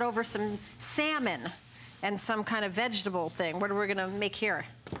just brought over some salmon and some kind of vegetable thing. What are we going to make here?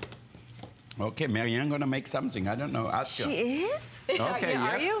 Okay, Marianne going to make something. I don't know. Ask her. She is? Okay,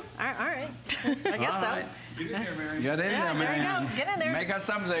 Are you? All right. I guess so. Right. Get in there, Mary. Get in there, there you man. go. Get in there. Make us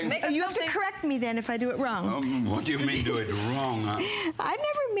something. Make Oh, us you have to something. correct me then if I do it wrong. What do you mean do it wrong? Huh? I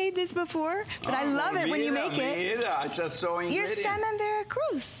never made this before, but I love it when you make it. I just saw Your ingredients. salmon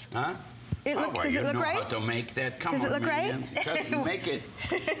Veracruz. Huh? Does it look right? How to make that. Come Does on, it look right? Marianne. Just make it.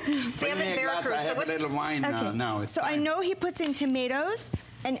 Bring me a glass. Veracruz. I have a little wine now. It's So I time. know he puts in tomatoes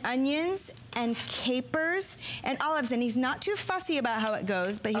and onions and capers and olives, and he's not too fussy about how it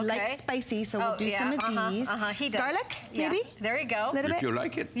goes, but he likes spicy, so we'll do some of these. He does. Garlic, Yeah. maybe? There you go. A little If bit? you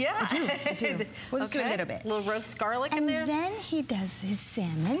like it. Yeah. I do. We'll just do a little bit. A little roast garlic in And there. then he does his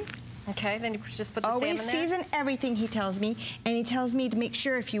salmon. Okay, then you just put the Always salmon there. season everything, he tells me. And he tells me to make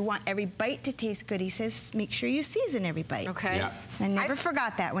sure if you want every bite to taste good, he says, make sure you season every bite. Okay. Yeah. I never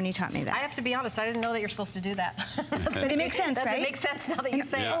forgot that when he taught me that. I have to be honest, I didn't know that you're supposed to do that. But it makes sense, right? It makes sense now that you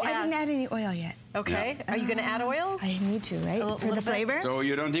say Yeah. it. Oh, I didn't add any oil yet. Okay. Are you going to add oil? I need to, right? For little the bit. flavor? So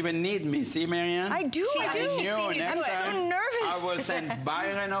you don't even need me, see, Marianne? I do, I do. Next I'm so time, nervous. I will send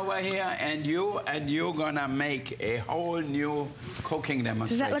Byron over here, and you're gonna make a whole new cooking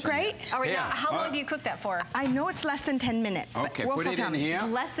demonstration. Does that look right? All right, Yeah. now, how long do you cook that for? I know it's less than 10 minutes. but Okay, Wolf put will it tell in me. here.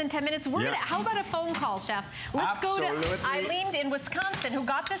 Less than 10 minutes. We're Yeah. gonna, how about a phone call, Chef? Let's go to Absolutely. Eileen in Wisconsin, who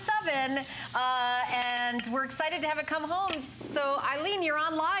got this oven, and we're excited to have it come home. So, Eileen, you're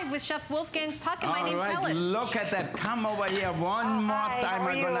on live with Chef Wolfgang Puck, and my name's All right, Helen. look at that. Come over here one more hi, time. how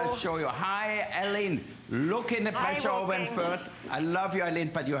are I'm gonna you? show you. Hi, Eileen. Look in the Hi, pressure oven Wolfgang. first. I love you,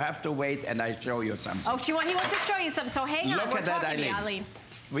 Eileen, but you have to wait and I show you something. Oh, he wants to show you something, so hang on. Look We're at that, talking to you, Eileen. Eileen.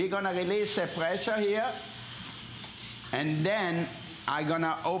 We're gonna release the pressure here, and then I'm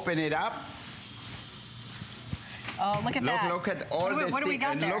gonna open it up. Oh, look at that. Look at all this what do we thing,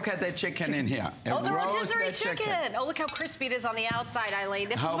 got and there? look at the chicken in here. Oh, the roasted rotisserie chicken. Oh, look how crispy it is on the outside, Eileen.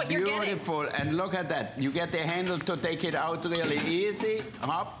 This is How what you're getting. beautiful. And look at that. You get the handle to take it out really easy.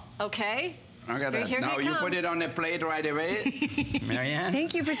 Hop. Okay. Look at that. Here he Now you put comes. it on the plate right away. Marianne?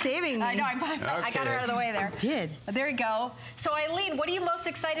 Thank you for saving me. I know, I got her out of the way there. I did. There you go. So, Eileen, what are you most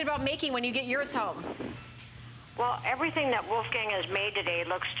excited about making when you get yours home? Well, everything that Wolfgang has made today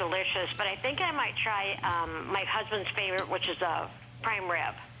looks delicious, but I think I might try my husband's favorite, which is a prime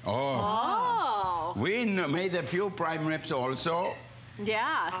rib. Oh. Oh. We made a few prime ribs also.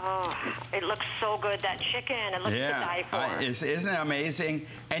 Yeah. Oh, it looks so good. That chicken, it looks to die for. Isn't it amazing?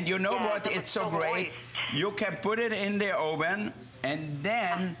 And you know Yeah, what? it It's looks so so great. moist. You can put it in the oven, and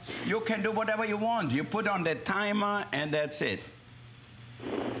then you can do whatever you want. You put on the timer, and that's it.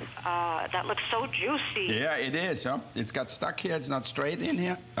 That looks so juicy. Yeah, it is. Huh? It's got stuck here. It's not straight in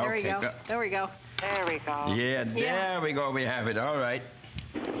here. There we go. There we go. There we go. Yeah, there we go. We have it. All right.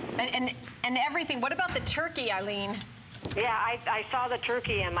 And everything. What about the turkey, Eileen? Yeah, I saw the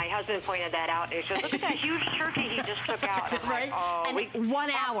turkey, and my husband pointed that out. He said, look at that huge turkey he just took out. And I'm Right. like, oh, And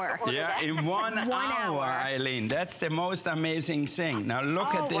 1 hour. Yeah, in 1 hour, Eileen. That's the most amazing thing. Now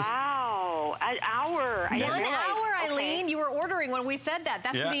look at this. Wow, an hour. I didn't 1 realize. hour, Okay. Eileen. You were ordering when we said that.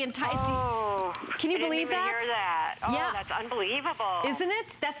 That's Yeah. the entire. Oh, Can you I didn't believe even that? Hear that? Oh, Yeah. that's unbelievable. Isn't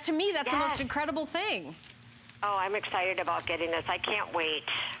it? That's to me. That's the Yes. most incredible thing. Oh, I'm excited about getting this. I can't wait.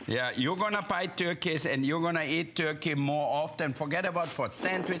 Yeah, you're gonna buy turkeys and you're gonna eat turkey more often. Forget about for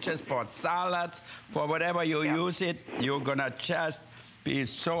sandwiches, for salads, for whatever you use it. You're gonna just be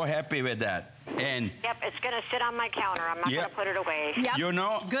so happy with that. And Yep, it's going to sit on my counter. I'm not Yeah. going to put it away. Yep. you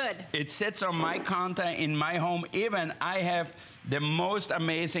know, Good. it sits on my counter in my home. Even I have the most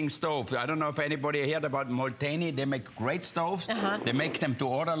amazing stove. I don't know if anybody heard about Molteni. They make great stoves. They make them to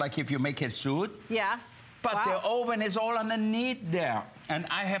order, like if you make a suit. Yeah. But Wow. the oven is all underneath there. And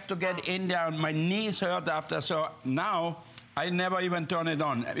I have to get in there, and my knees hurt after. So now I never even turn it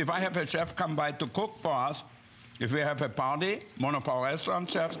on. If I have a chef come by to cook for us, if we have a party, one of our restaurant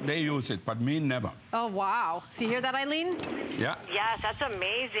chefs, they use it, but me never. Oh, wow. So you hear that, Eileen? Yeah. Yes, that's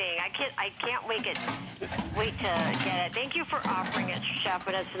amazing. I can't wait to get it. Thank you for offering it, Chef,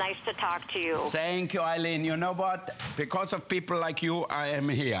 and it's nice to talk to you. Thank you, Eileen. You know what? Because of people like you, I am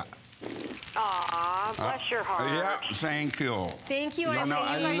here. Aw, bless your heart. Yeah, thank you. Thank you, You know,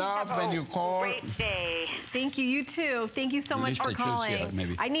 I Eileen. love when you call. Great day. Thank you. You too. Thank you so much least for the juice calling. here,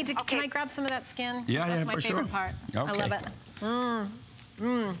 maybe. I need to. Can Okay. I grab some of that skin? Yeah, That's yeah, my for favorite sure. part. I Okay. love it.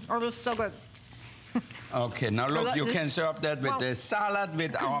 Oh, this is so good. Okay, now look, you can serve that with Well, the salad,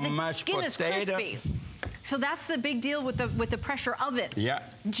 with our The mashed skin is potato. crispy. So that's the big deal with the pressure oven. Yeah.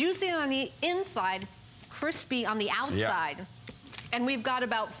 Juicy on the inside, crispy on the outside. And we've got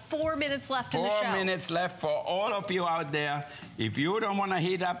about 4 minutes left in the show. 4 minutes left for all of you out there. If you don't want to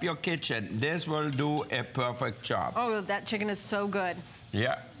heat up your kitchen, this will do a perfect job. Oh, that chicken is so good.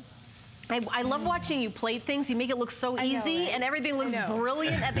 Yeah. I love watching you plate things. You make it look so easy, and everything looks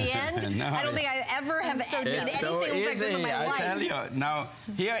brilliant at the end. No, I don't think I ever have done anything so like this in my life. I tell you. Now,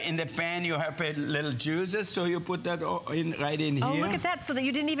 here in the pan, you have a little juices, so you put that right in here. Oh, look at that, so that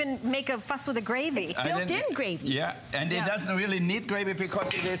you didn't even make a fuss with the gravy. Built-in gravy. Yeah, and it doesn't really need gravy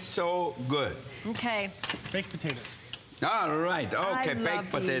because it is so good. Okay. Baked potatoes. All right, okay,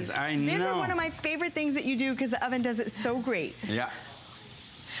 baked potatoes, I know. These are one of my favorite things that you do because the oven does it so great. Yeah.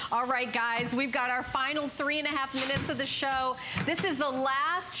 All right, guys, we've got our final 3.5 minutes of the show. This is the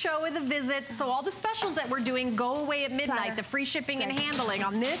last show of the visit, so all the specials that we're doing go away at midnight. The free shipping and handling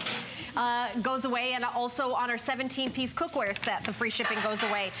on this goes away, and also on our 17-piece cookware set, the free shipping goes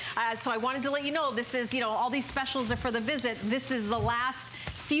away. So I wanted to let you know, this is, all these specials are for the visit. This is the last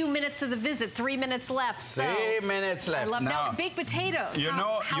few minutes of the visit, 3 minutes left. 3 minutes left. I love now, that. Baked potatoes.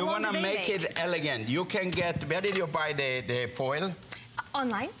 You want to make it elegant. You can get, where did you buy the foil?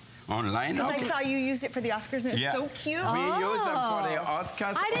 Online. Online? Because I saw you used it for the Oscars, and it's so cute. We use them for the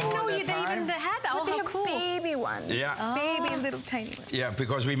Oscars. I didn't know you even had that. Oh, how cool. Baby ones. Yeah. Baby little tiny ones. Yeah,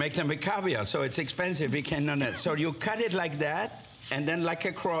 because we make them with caviar, so it's expensive. We cannot. So you cut it like that, and then like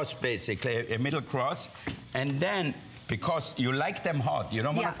a cross, basically, a middle cross, and then, because you like them hot, you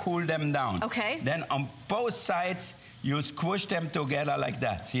don't want to cool them down. Okay. Then on both sides, you squish them together like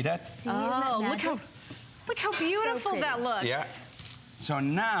that. See that? Oh, look how beautiful that looks. Yeah. So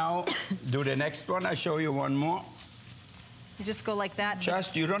now, do the next one. I'll show you one more. You just go like that.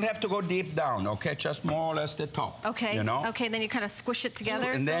 You don't have to go deep down, okay? Just more or less the top. Okay. Okay, then you kind of squish it together.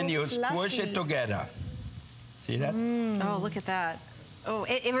 And then you squish it together. See that? Oh, look at that. Oh,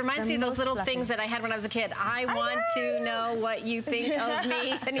 it reminds me of those little things that I had when I was a kid. I want to know what you think of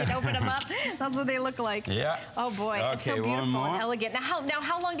me. And you'd open them up. That's what they look like. Yeah. Oh, boy. Okay, it's so beautiful and elegant. Now,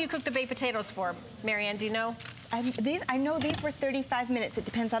 how long do you cook the baked potatoes for, Marianne? Do you know? I know these were 35 minutes. It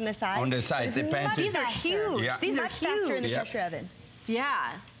depends on the size. On the size, depends. These are huge. Yeah. These are much faster in the pressure oven.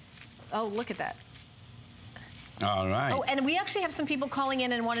 Yeah. Oh, look at that. All right. Oh, and we actually have some people calling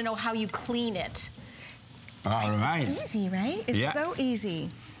in and want to know how you clean it. All right. Easy, right? It's so easy.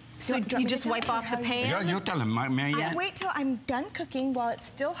 So you just wipe off the pan? Yeah, you tell him, Marianne. I wait till I'm done cooking while it's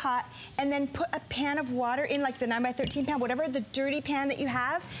still hot, and then put a pan of water in, like the 9x13 pan, whatever the dirty pan that you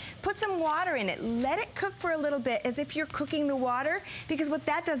have. Put some water in it. Let it cook for a little bit as if you're cooking the water, because what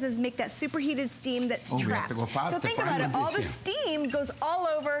that does is make that superheated steam that's trapped. We have to go fast. So think about it. All the steam goes all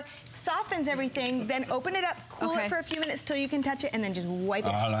over, softens everything, then open it up, cool it for a few minutes till you can touch it, and then just wipe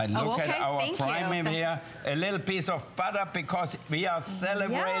it. All right, look at our prime here. A little piece of butter, because we are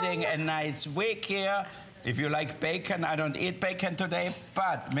celebrating a nice week here. If you like bacon, I don't eat bacon today,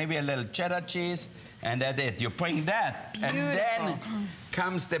 but maybe a little cheddar cheese, and that's it. You bring that. Beautiful. And then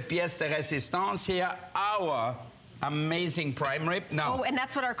comes the pièce de résistance here, our amazing prime rib. Now, oh, and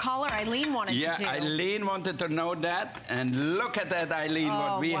that's what our caller, Eileen, wanted to do. Yeah, Eileen wanted to know that. And look at that, Eileen,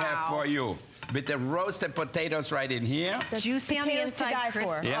 what we have for you. With the roasted potatoes right in here. The juicy on the inside,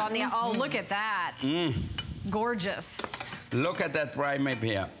 crispy on the... Oh, look at that. Gorgeous. Look at that prime rib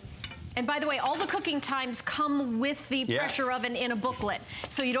here. And by the way, all the cooking times come with the pressure oven in a booklet.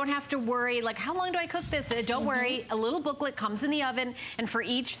 So you don't have to worry, like, how long do I cook this? Don't worry, a little booklet comes in the oven, and for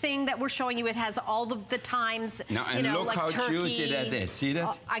each thing that we're showing you, it has all the times. Now, and look like how turkey. Juicy that is. See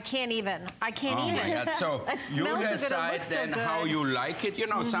that? I can't even. I can't even. My God. So you decide then how you like it. You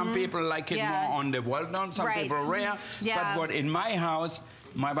know, some people like it more on the well done, some people rare. But what in my house,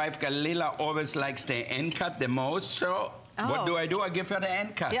 my wife Galila always likes the end cut the most. So what do? I give her the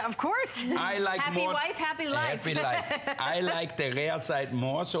end cut. Yeah, of course. I like happy wife, happy life. Happy life. I like the rare side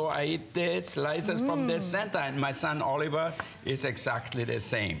more, so I eat the slices from the center. And my son Oliver is exactly the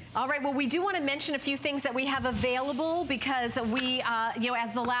same. All right. Well, we do want to mention a few things that we have available because we,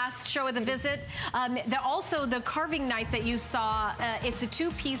 as the last show of the visit, also the carving knife that you saw. It's a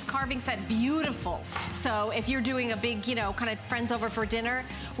 2-piece carving set, beautiful. So if you're doing a big, kind of friends over for dinner,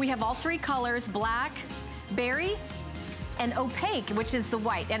 we have all 3 colors: black, berry, and opaque, which is the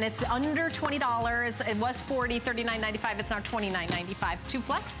white, and it's under $20. It was $40, $39.95. It's now $29.95. 2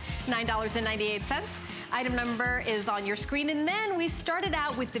 flex, $9.98. Item number is on your screen. And then we started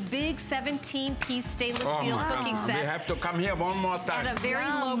out with the big 17-piece stainless steel cooking set. We have to come here one more time. At a very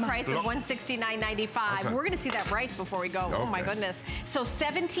low price of $169.95. We're going to see that rice before we go. Oh, my goodness. So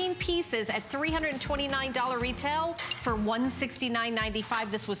 17 pieces at $329 retail for $169.95.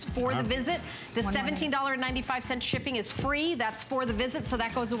 This was for the visit. The $17.95 shipping is free. That's for the visit, so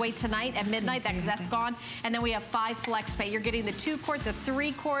that goes away tonight at midnight. That's gone. And then we have 5 flex pay. You're getting the 2-quart, the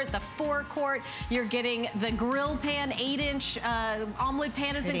 3-quart, the 4-quart. You're getting getting the grill pan, 8-inch omelet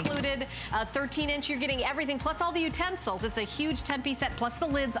pan is included, 13-inch, you're getting everything, plus all the utensils. It's a huge 10-piece set, plus the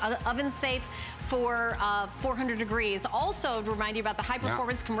lids, oven safe for 400 degrees. Also, to remind you about the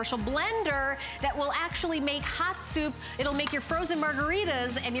high-performance commercial blender that will actually make hot soup. It'll make your frozen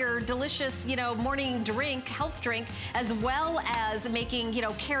margaritas and your delicious, you know, morning drink, health drink, as well as making, you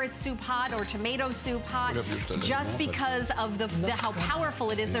know, carrot soup hot or tomato soup hot, just because of the how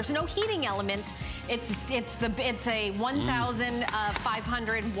powerful it is. There's no heating element. It's a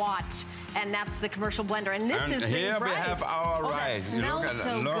 1,500 watt. And that's the commercial blender. And this is here the rice. We have our rice. That smells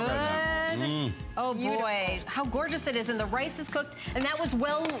so good. Oh boy, how gorgeous it is. And the rice is cooked. And that was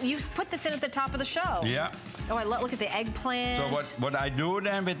you put this in at the top of the show. Yeah. Oh, look at the eggplant. So what I do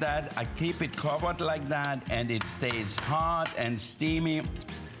then with that, I keep it covered like that, and it stays hot and steamy.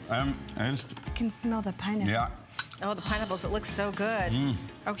 You can smell the pineapple. Yeah. Oh, the pineapples, it looks so good.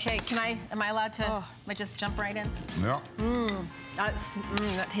 Okay, am I allowed to, am I just jump right in? Yeah.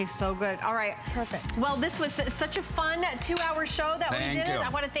 That tastes so good. All right. Perfect. Well, this was such a fun 2-hour show that we did. You. I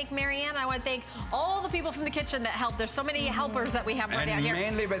want to thank Marianne. I want to thank all the people from the kitchen that helped. There's so many helpers that we have right out here. And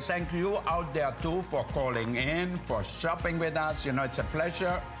mainly we thank you out there too for calling in, for shopping with us. You know, it's a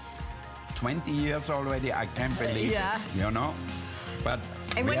pleasure. 20 years already, I can't believe it, you know. But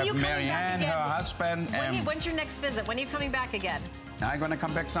and we when have Marianne, her husband. When's your next visit? When are you coming back again? I'm going to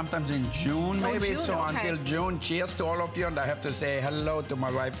come back sometimes in June, maybe. June, so until June, cheers to all of you. And I have to say hello to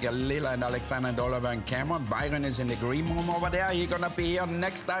my wife, Galila, and Alexander, and Oliver, and Cameron. Byron is in the green room over there. He's going to be here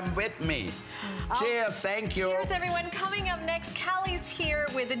next time with me. Cheers, thank you. Cheers, everyone. Coming up next, Callie's here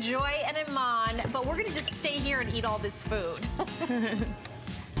with Joy and Iman. But we're going to just stay here and eat all this food.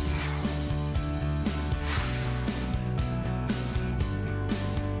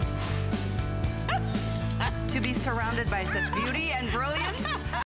 To be surrounded by such beauty and brilliance.